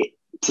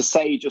to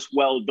say just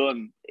well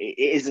done. It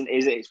isn't,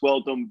 is it? It's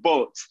well done,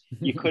 but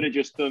you could have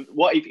just done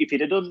what if you'd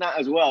have done that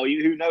as well.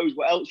 Who knows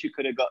what else you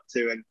could have got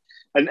to?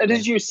 And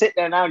as you sit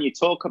there now and you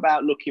talk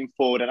about looking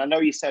forward, and I know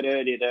you said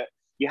earlier that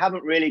you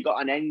haven't really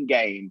got an end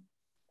game.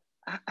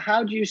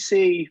 How do you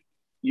see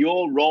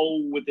your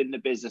role within the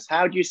business?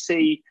 How do you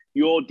see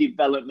your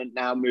development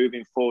now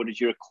moving forward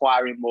as you're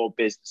acquiring more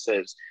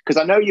businesses?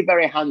 Because I know you're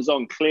very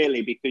hands-on,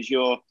 clearly, because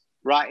you're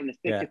right in the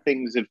thick of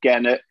things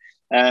again at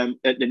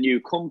the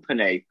new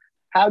company.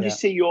 How do you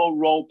see your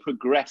role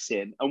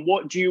progressing, and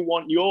what do you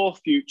want your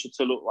future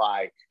to look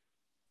like?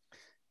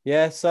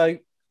 Yeah, so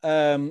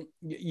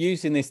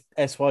using this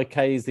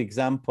SYK as the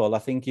example, I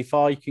think if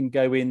I can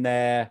go in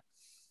there,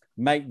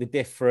 make the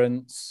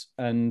difference,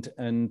 and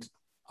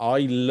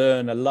I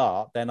learn a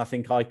lot, then I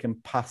think I can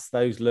pass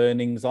those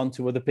learnings on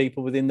to other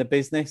people within the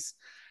business.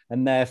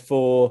 And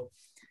therefore,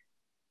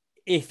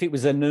 if it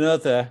was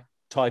another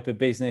type of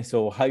business,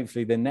 or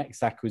hopefully the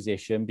next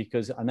acquisition,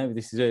 because I know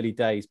this is early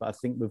days, but I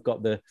think we've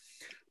got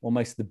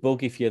almost the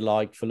bug, if you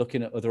like, for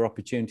looking at other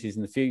opportunities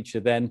in the future,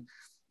 then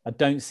I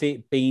don't see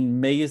it being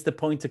me as the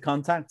point of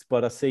contact,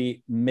 but I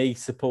see me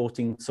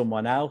supporting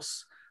someone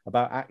else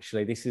about,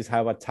 actually, this is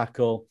how I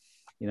tackle,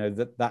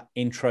 that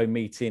intro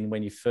meeting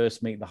when you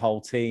first meet the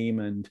whole team,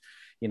 and,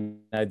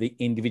 the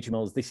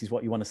individuals, this is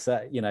what you want to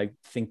say,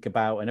 think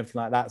about and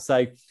everything like that.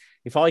 So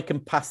if I can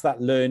pass that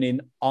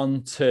learning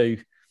on to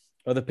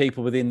other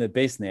people within the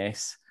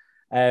business,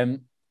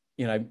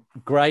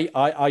 great.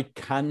 I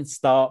can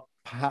start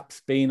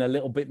perhaps being a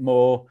little bit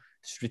more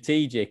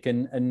strategic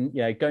and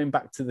going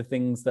back to the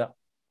things that,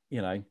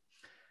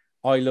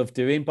 I love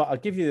doing. But I'll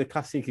give you the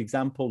classic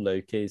example,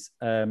 Luke, is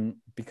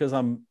because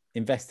I'm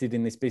invested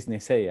in this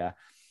business here,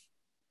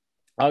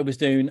 I was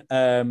doing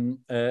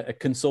a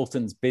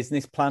consultant's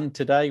business plan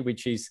today,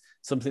 which is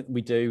something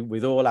we do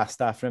with all our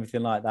staff and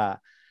everything like that.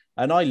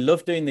 And I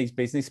love doing these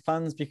business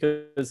plans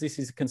because this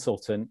is a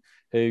consultant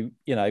who,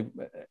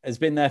 has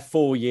been there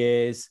 4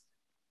 years,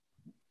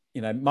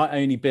 might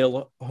only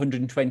bill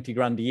 120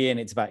 grand a year, and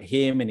it's about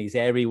him and his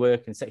area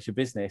work and sexual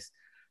business.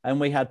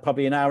 And we had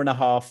probably an hour and a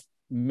half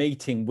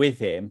meeting with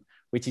him,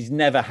 which he's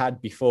never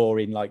had before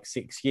in like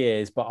 6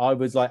 years. But I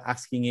was like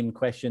asking him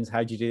questions.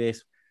 How do you do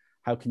this?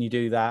 How can you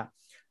do that?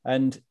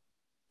 And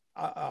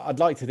I'd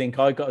like to think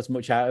I got as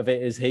much out of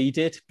it as he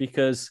did,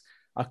 because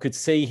I could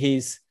see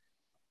his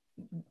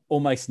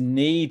almost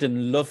need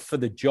and love for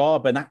the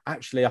job. And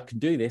actually, I can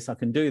do this, I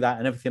can do that,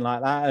 and everything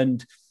like that.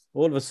 And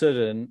all of a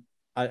sudden,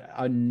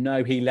 I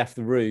know he left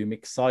the room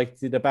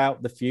excited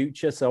about the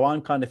future. So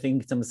I'm kind of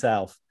thinking to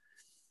myself,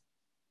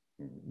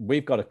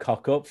 we've got to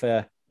cock up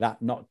for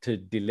that not to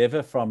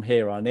deliver from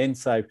here on in.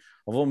 So I've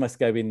almost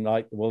going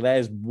like, well,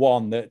 there's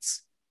one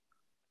that's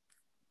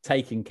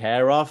taken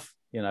care of.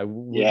 That's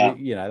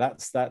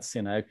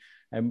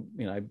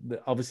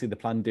obviously the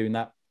plan doing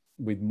that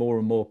with more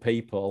and more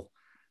people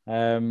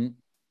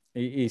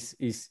is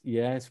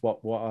it's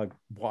what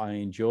I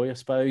enjoy, I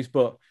suppose.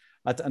 But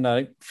I don't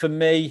know, for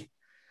me,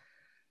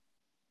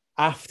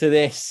 after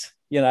this,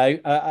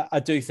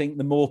 I do think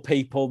the more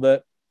people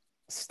that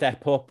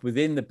step up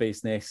within the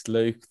business,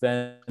 Luke,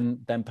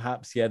 then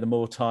perhaps, the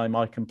more time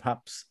I can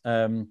perhaps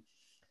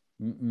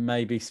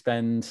maybe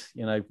spend,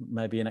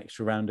 maybe an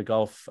extra round of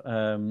golf,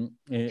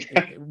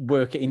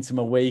 work it into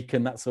my week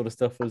and that sort of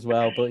stuff as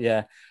well. But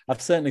yeah,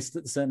 I've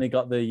certainly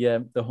got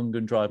the hunger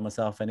and drive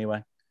myself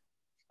anyway.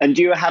 And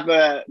do you have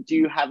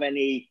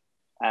any?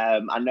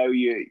 I know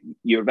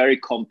you're a very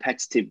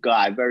competitive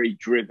guy, very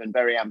driven,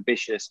 very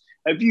ambitious.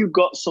 Have you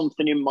got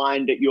something in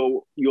mind that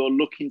you're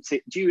looking to?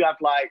 Do you have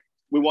like,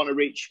 we want to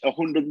reach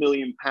 £100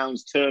 million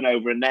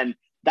turnover, and then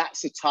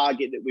that's a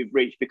target that we've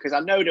reached? Because I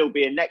know there'll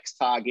be a next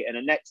target and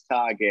a next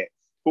target.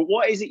 But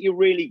what is it you're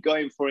really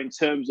going for in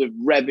terms of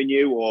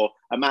revenue or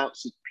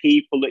amounts of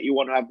people that you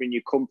want to have in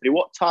your company?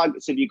 What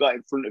targets have you got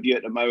in front of you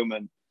at the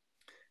moment?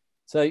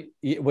 So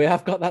we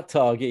have got that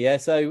target, yeah.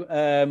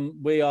 So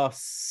we are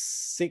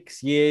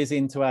 6 years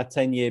into our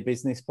 10-year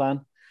business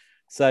plan.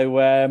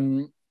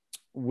 So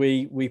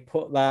we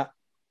put that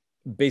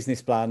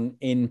business plan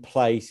in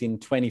place in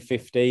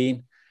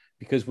 2015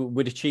 because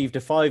we'd achieved a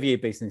 5-year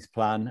business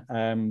plan.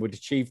 We'd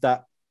achieved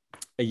that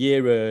a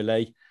year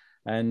early,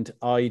 and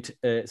so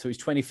it was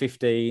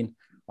 2015.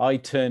 I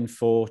turned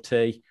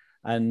 40.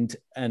 And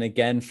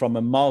again, from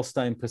a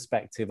milestone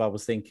perspective, I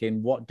was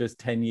thinking, what does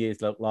 10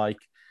 years look like?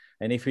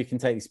 And if we can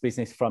take this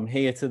business from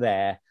here to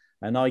there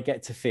and I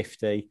get to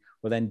 50,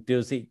 well, then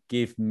does it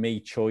give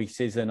me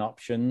choices and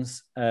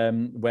options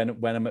when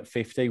I'm at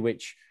 50,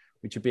 which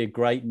would be a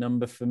great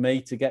number for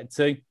me to get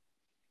to.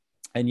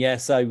 And yeah,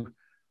 so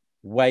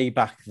way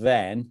back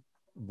then,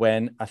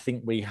 when I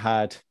think we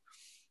had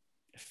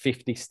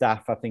 50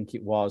 staff, I think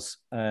it was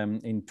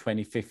in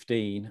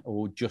 2015,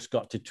 or just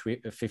got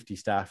to 50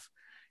 staff.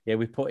 Yeah,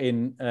 we put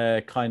in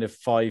kind of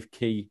 5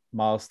 key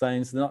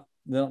milestones. They're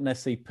not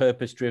necessarily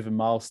purpose-driven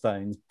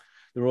milestones.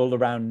 They're all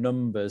around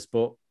numbers,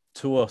 but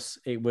to us,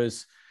 it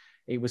was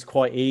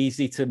quite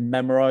easy to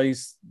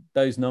memorize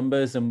those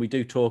numbers, and we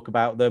do talk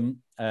about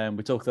them.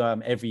 We talk about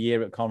them every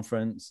year at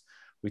conference.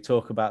 We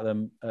talk about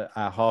them at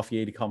our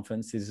half-yearly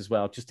conferences as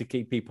well, just to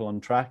keep people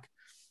on track.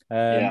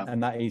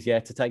 And that is,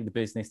 to take the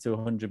business to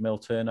 100 mil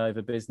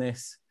turnover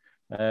business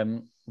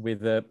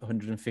with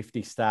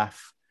 150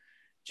 staff,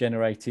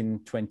 generating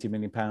 20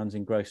 million pounds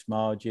in gross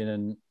margin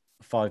and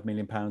 5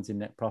 million pounds in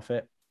net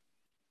profit.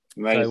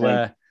 Amazing.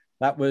 So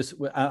that was,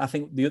 I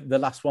think the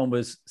last one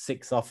was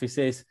 6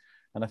 offices.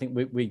 And I think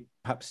we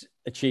perhaps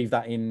achieved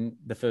that in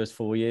the first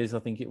 4 years, I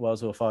think it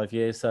was, or 5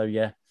 years. So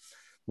yeah,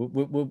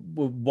 we're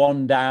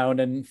 1 down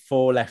and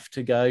 4 left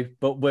to go.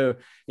 But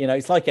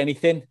it's like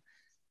anything.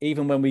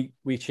 Even when we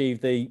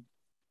achieved the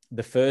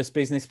first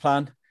business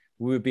plan,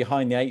 we were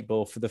behind the 8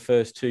 ball for the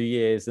first 2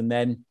 years, and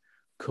then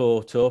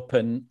caught up.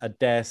 And I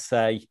dare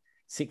say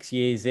 6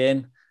 years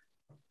in,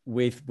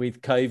 with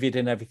COVID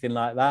and everything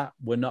like that,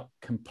 we're not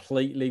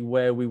completely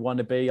where we want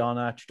to be on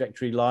our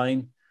trajectory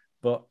line,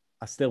 but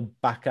I still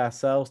back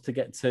ourselves to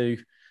get to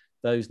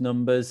those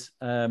numbers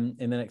in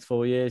the next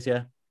 4 years.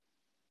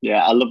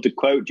 Yeah, I love the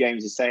quote,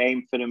 James, to say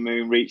aim for the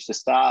moon, reach the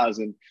stars.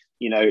 And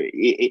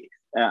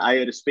I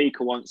heard a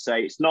speaker once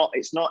say it's not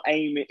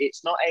aiming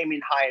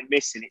high and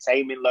missing, it's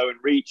aiming low and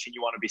reaching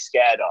you want to be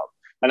scared of.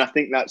 And I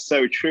think that's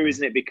so true,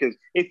 isn't it? Because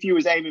if you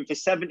was aiming for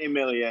 70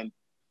 million,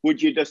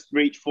 would you just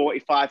reach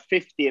 45,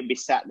 50 and be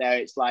sat there?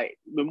 It's like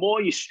the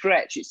more you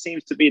stretch, it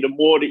seems to be the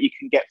more that you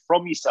can get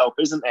from yourself,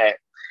 isn't it?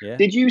 Yeah.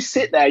 Did you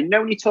sit there,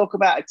 when you talk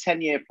about a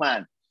 10-year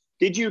plan,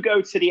 did you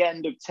go to the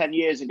end of 10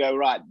 years and go,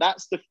 right,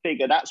 that's the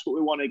figure, that's what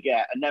we want to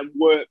get, and then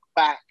work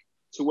back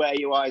to where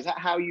you are? Is that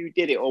how you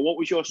did it, or what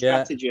was your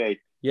strategy?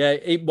 Yeah,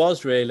 it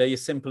was really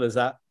as simple as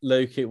that,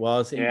 Luke. It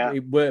was.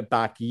 It worked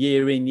back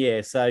year in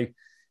year. So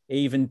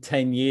even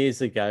 10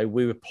 years ago,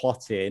 we were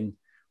plotting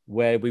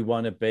where we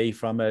want to be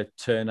from a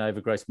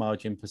turnover gross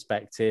margin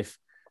perspective.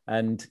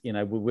 And,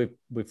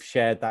 we've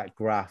shared that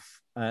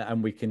graph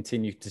and we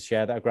continue to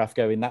share that graph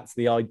going, that's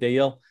the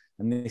ideal.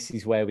 And this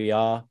is where we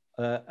are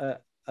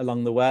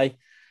along the way.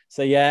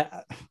 So,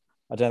 I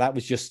don't know, that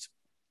was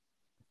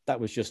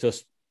just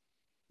us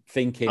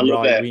thinking,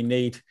 right, we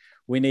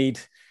need,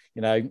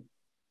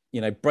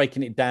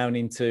 breaking it down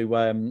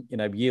into,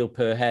 yield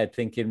per head,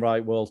 thinking,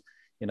 right, well,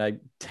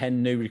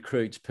 10 new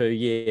recruits per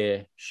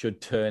year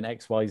should turn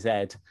X, Y, Z.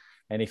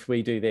 And if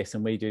we do this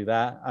and we do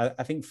that,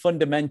 I think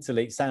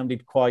fundamentally it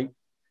sounded quite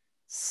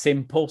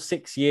simple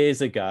 6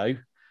 years ago.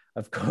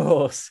 Of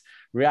course,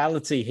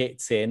 reality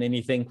hits in and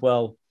you think,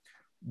 well,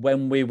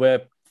 when we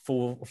were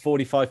for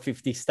 45,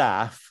 50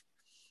 staff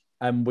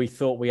and we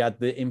thought we had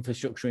the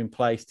infrastructure in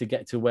place to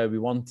get to where we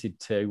wanted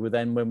to, well,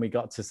 then when we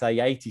got to say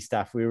 80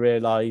 staff, we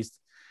realized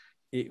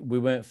we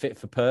weren't fit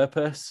for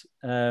purpose.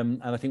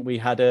 And I think we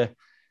had a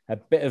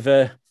bit of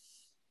a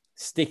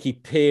sticky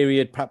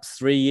period, perhaps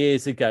 3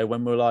 years ago,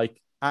 when we're like,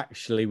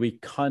 actually, we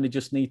kind of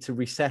just need to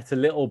reset a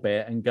little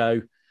bit and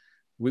go,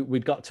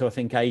 we'd got to, I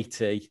think,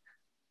 80.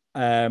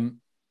 And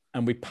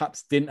we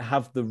perhaps didn't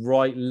have the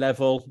right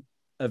level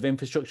of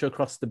infrastructure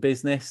across the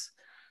business.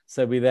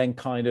 So we then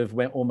kind of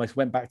almost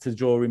went back to the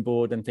drawing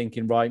board and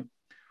thinking, right,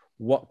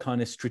 what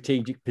kind of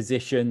strategic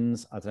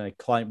positions, I don't know,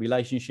 client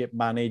relationship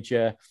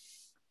manager,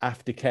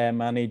 aftercare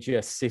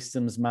manager,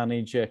 systems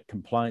manager,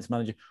 compliance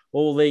manager,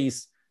 all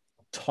these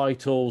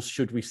titles,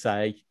 should we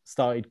say,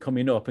 started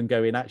coming up and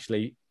going,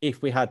 actually,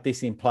 if we had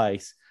this in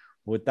place,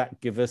 would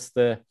that give us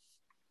the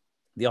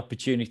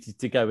opportunity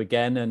to go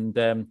again? And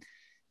that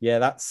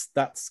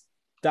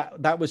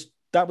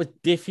was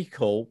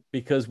difficult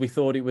because we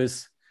thought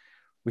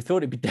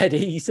it'd be dead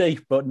easy,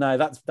 but no,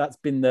 that's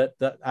been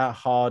our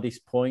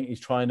hardest point,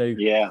 is trying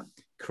to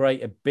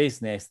create a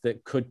business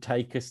that could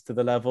take us to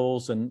the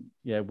levels. And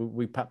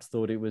we perhaps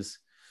thought it was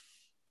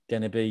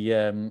going to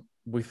be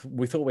we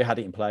thought we had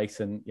it in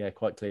place, and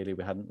quite clearly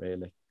we hadn't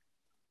really.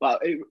 Well,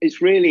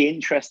 it's really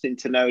interesting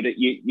to know that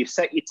you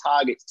set your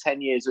targets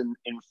 10 years in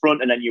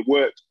front, and then you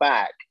worked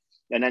back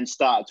and then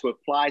started to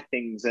apply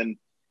things. And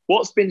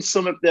what's been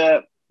some of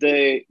the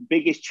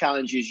biggest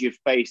challenges you've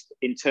faced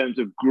in terms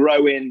of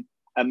growing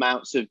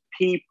amounts of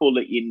people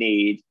that you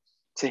need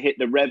to hit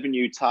the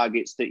revenue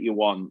targets that you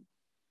want?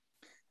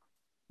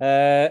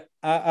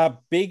 Our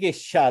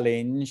biggest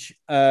challenge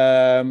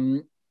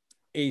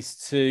is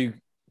to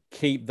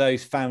keep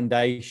those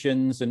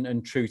foundations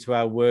and true to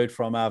our word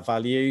from our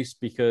values,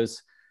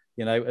 because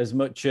as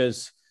much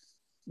as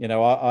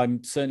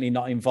I'm certainly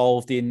not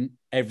involved in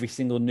every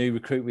single new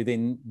recruit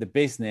within the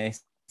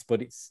business,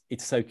 but it's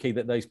so key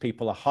that those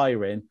people are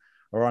hiring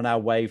are on our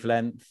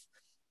wavelength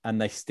and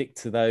they stick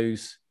to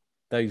those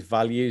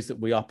values that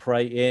we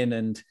operate in.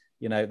 And,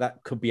 that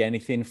could be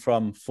anything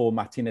from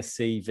formatting a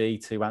CV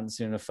to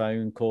answering a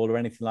phone call or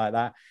anything like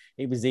that.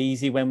 It was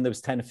easy when there was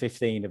 10 or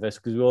 15 of us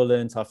because we all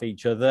learned off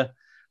each other.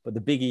 But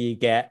the bigger you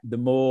get, the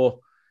more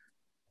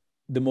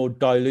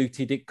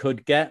diluted it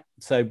could get.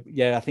 So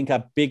yeah, I think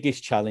our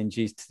biggest challenge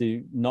is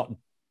to not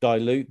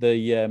dilute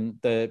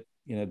the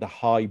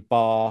high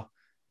bar,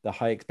 the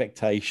high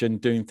expectation,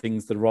 doing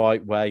things the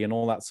right way, and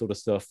all that sort of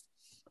stuff.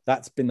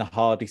 That's been the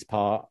hardest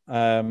part.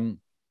 And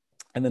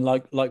then,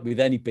 like with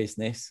any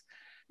business,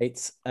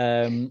 it's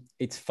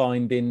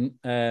finding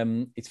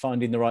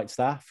the right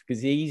staff, because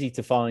it's easy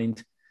to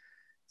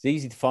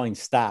find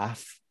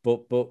staff,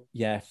 but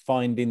yeah,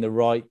 finding the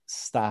right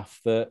staff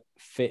that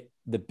fit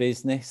the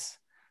business.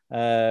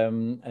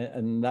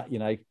 And that,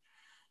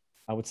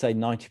 I would say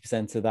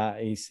 90% of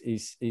that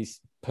is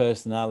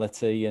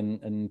personality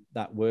and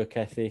that work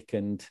ethic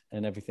and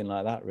everything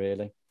like that,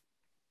 really.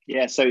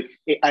 Yeah, so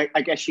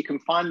I guess you can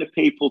find the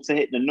people to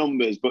hit the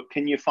numbers, but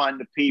can you find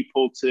the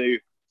people to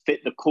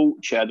fit the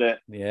culture that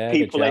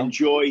people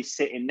enjoy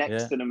sitting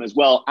next to them as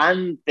well,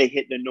 and they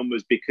hit the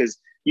numbers? Because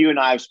you and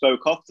I have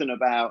spoke often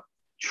about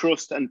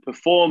trust and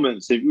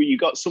performance. If you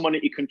got someone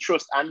that you can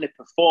trust and they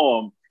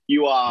perform,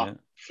 you are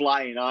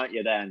flying, aren't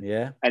you then?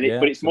 But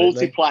it's absolutely.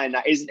 multiplying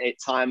that, isn't it,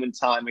 time and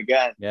time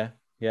again? Yeah.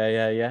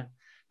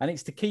 And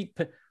it's to keep,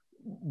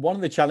 one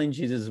of the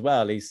challenges as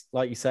well is,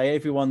 like you say,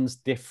 everyone's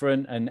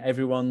different and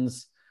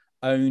everyone's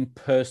own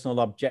personal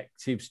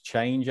objectives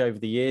change over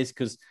the years,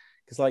 because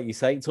like you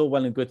say, it's all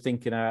well and good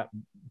thinking out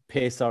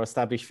Pierce are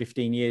established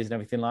 15 years and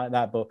everything like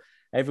that, but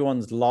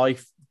everyone's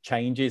life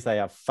changes. They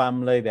have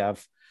family, they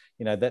have,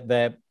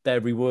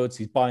 their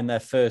rewards is buying their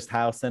first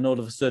house, then all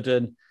of a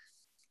sudden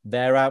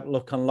their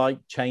outlook on life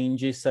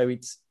changes. So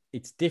it's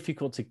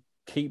difficult to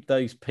keep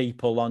those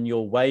people on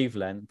your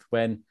wavelength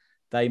when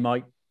they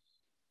might,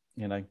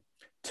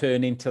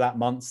 turn into that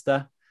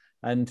monster.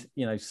 And,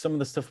 some of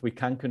the stuff we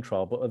can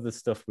control, but other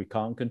stuff we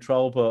can't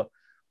control. But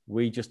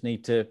we just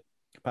need to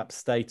perhaps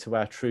stay to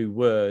our true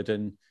word.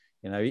 And,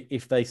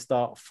 if they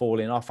start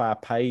falling off our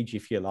page,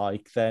 if you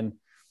like, then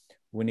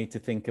we need to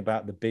think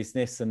about the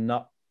business and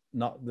not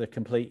the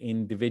complete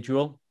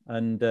individual.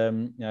 And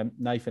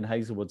Nathan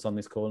Hazelwood's on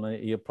this call,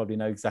 and he'll probably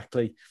know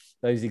exactly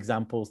those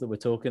examples that we're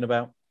talking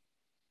about.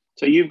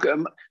 So you've got,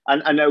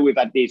 and I know we've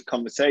had these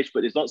conversations,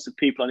 but there's lots of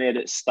people on here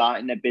that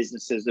starting their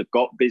businesses, have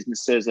got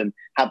businesses and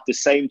have the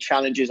same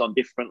challenges on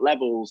different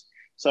levels.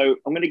 So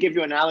I'm going to give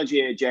you an analogy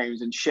here,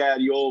 James, and share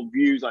your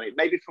views on it,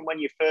 maybe from when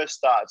you first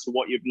started to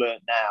what you've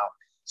learned now.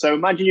 So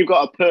imagine you've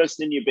got a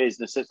person in your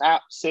business that's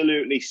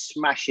absolutely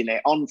smashing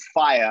it, on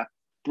fire,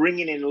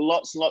 bringing in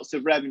lots and lots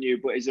of revenue,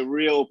 but is a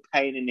real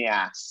pain in the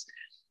ass.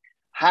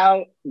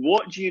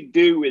 What do you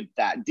do with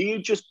that? Do you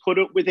just put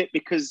up with it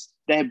because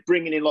they're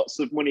bringing in lots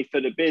of money for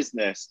the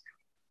business?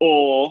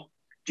 Or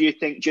do you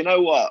think, do you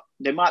know what?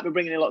 They might be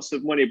bringing in lots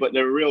of money, but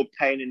they're a real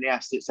pain in the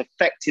ass that's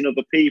affecting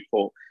other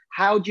people.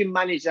 How do you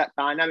manage that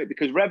dynamic?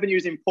 Because revenue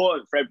is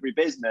important for every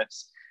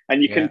business.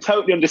 And you can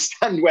totally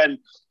understand when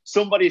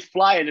somebody's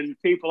flying and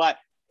people are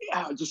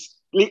like, just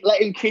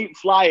let him keep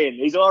flying.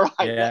 He's all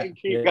right. Let him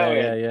keep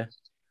going.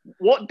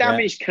 What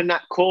damage can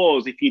that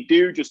cause if you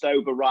do just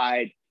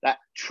override that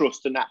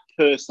trust and that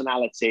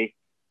personality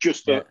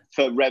just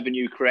for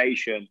revenue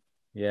creation?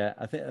 Yeah,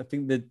 I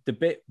think the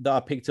bit that I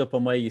picked up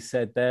on where you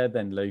said there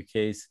then, Luke,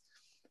 is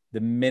the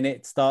minute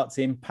it starts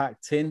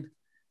impacting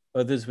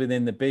others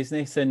within the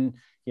business. And,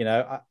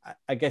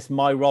 I guess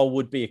my role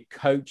would be a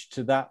coach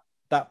to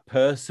that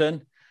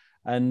person.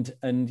 And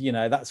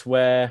that's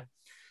where,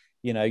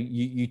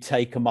 you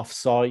take them off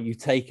site, you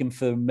take them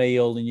for a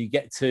meal, and you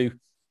get to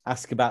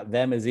ask about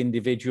them as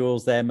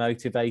individuals, their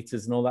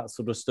motivators and all that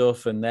sort of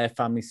stuff, and their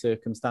family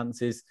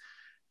circumstances.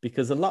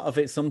 Because a lot of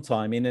it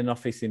sometimes in an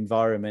office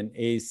environment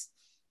is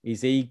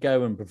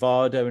ego and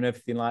bravado and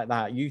everything like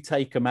that. You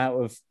take them out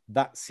of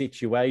that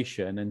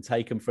situation and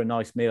take them for a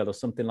nice meal or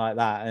something like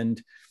that, and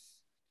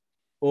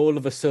all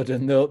of a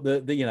sudden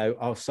they'll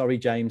oh, sorry,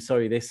 James,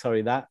 sorry this,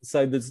 sorry that.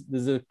 So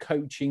there's a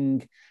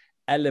coaching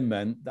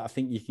element that I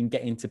think you can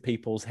get into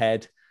people's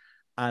head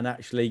and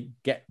actually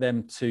get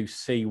them to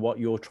see what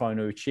you're trying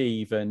to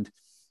achieve. And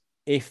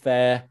if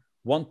they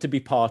want to be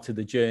part of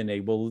the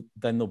journey, well,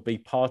 then they'll be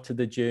part of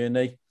the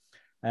journey.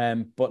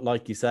 But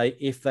like you say,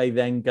 if they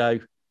then go,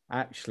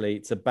 actually,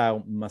 it's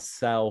about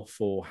myself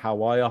or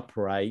how I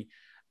operate,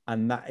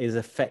 and that is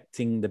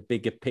affecting the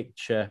bigger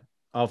picture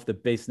of the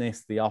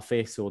business, the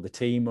office or the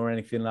team or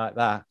anything like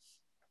that,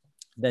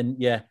 then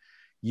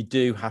you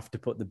do have to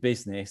put the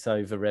business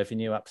over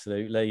revenue.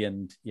 Absolutely.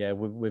 And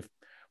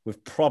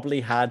we've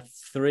probably had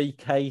 3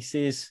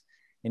 cases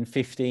in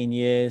 15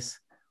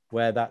 years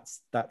where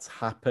that's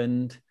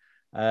happened.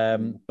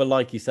 But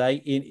like you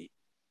say,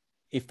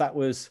 if that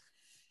was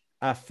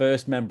our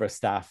first member of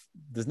staff,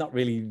 there's not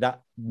really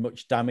that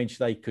much damage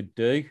they could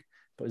do.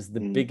 But as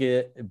the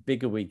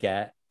bigger we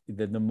get,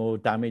 the more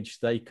damage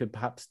they could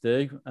perhaps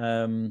do.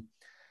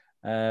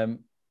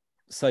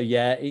 So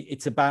yeah,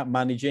 it's about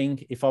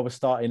managing. If I was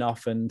starting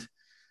off and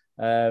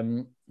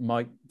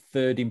my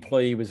third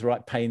employee was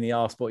right pain in the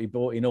arse, but he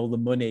brought in all the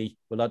money,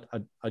 well,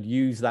 I'd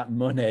use that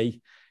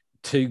money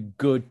to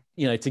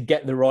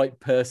get the right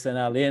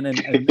personnel in,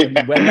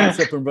 and when that's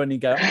up and running,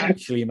 go,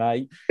 actually,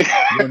 mate,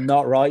 you're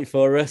not right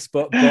for us,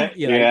 but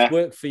it's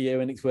worked for you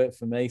and it's worked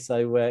for me,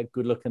 so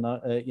good luck, and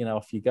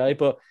off you go.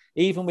 But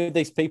even with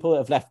these people that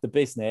have left the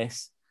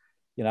business,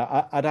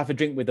 I'd have a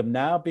drink with them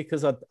now,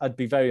 because I'd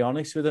be very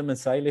honest with them and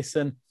say,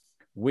 listen,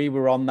 we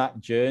were on that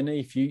journey.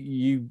 If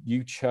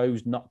you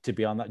chose not to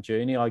be on that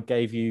journey, I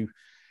gave you,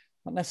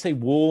 not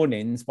necessarily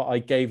warnings, but I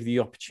gave you the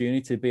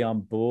opportunity to be on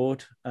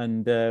board,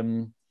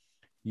 and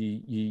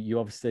you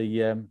obviously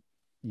you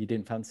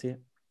didn't fancy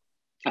it.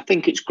 I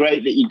think it's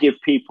great that you give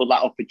people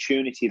that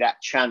opportunity,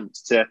 that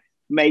chance to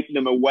make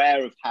them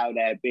aware of how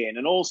they're being,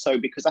 and also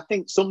because I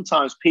think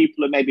sometimes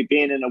people are maybe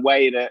being in a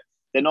way that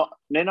they're not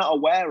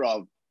aware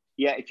of.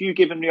 Yeah, if you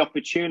give them the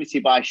opportunity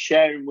by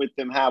sharing with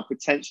them how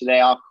potentially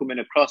they are coming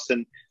across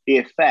and the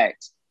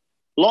effect,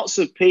 lots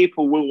of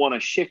people will want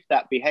to shift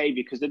that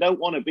behavior because they don't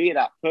want to be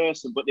that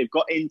person, but they've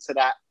got into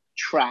that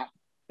trap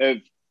of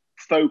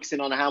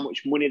focusing on how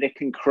much money they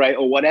can create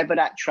or whatever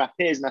that trap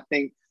is. And I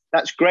think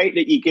that's great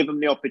that you give them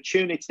the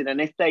opportunity.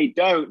 And if they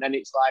don't, then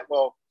it's like,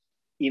 well,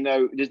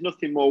 there's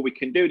nothing more we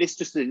can do.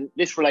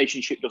 This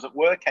relationship doesn't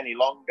work any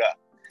longer.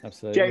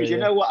 Absolutely. James, you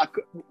know what?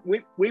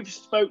 We've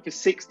spoke for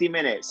 60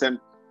 minutes and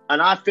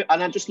I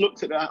just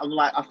looked at that. I'm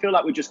like, I feel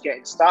like we're just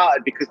getting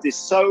started because there's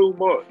so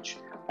much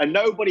and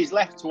nobody's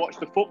left to watch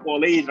the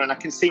football either. And I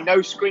can see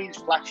no screens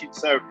flashing.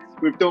 So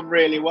we've done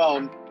really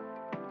well.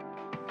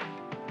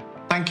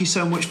 Thank you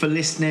so much for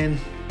listening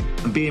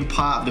and being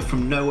part of the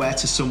From Nowhere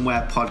to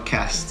Somewhere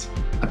podcast.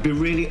 I'd be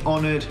really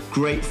honoured,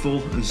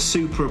 grateful, and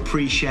super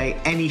appreciate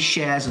any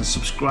shares and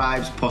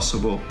subscribes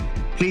possible.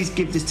 Please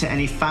give this to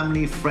any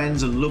family,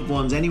 friends, and loved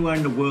ones anywhere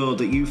in the world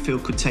that you feel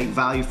could take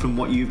value from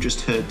what you've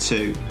just heard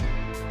too.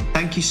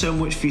 Thank you so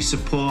much for your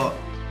support.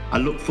 I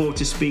look forward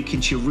to speaking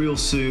to you real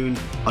soon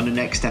on the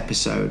next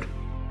episode.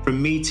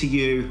 From me to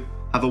you,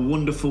 have a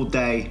wonderful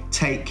day.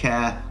 Take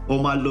care.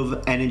 All my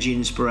love, energy,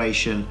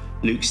 inspiration,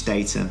 Luke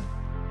Staton.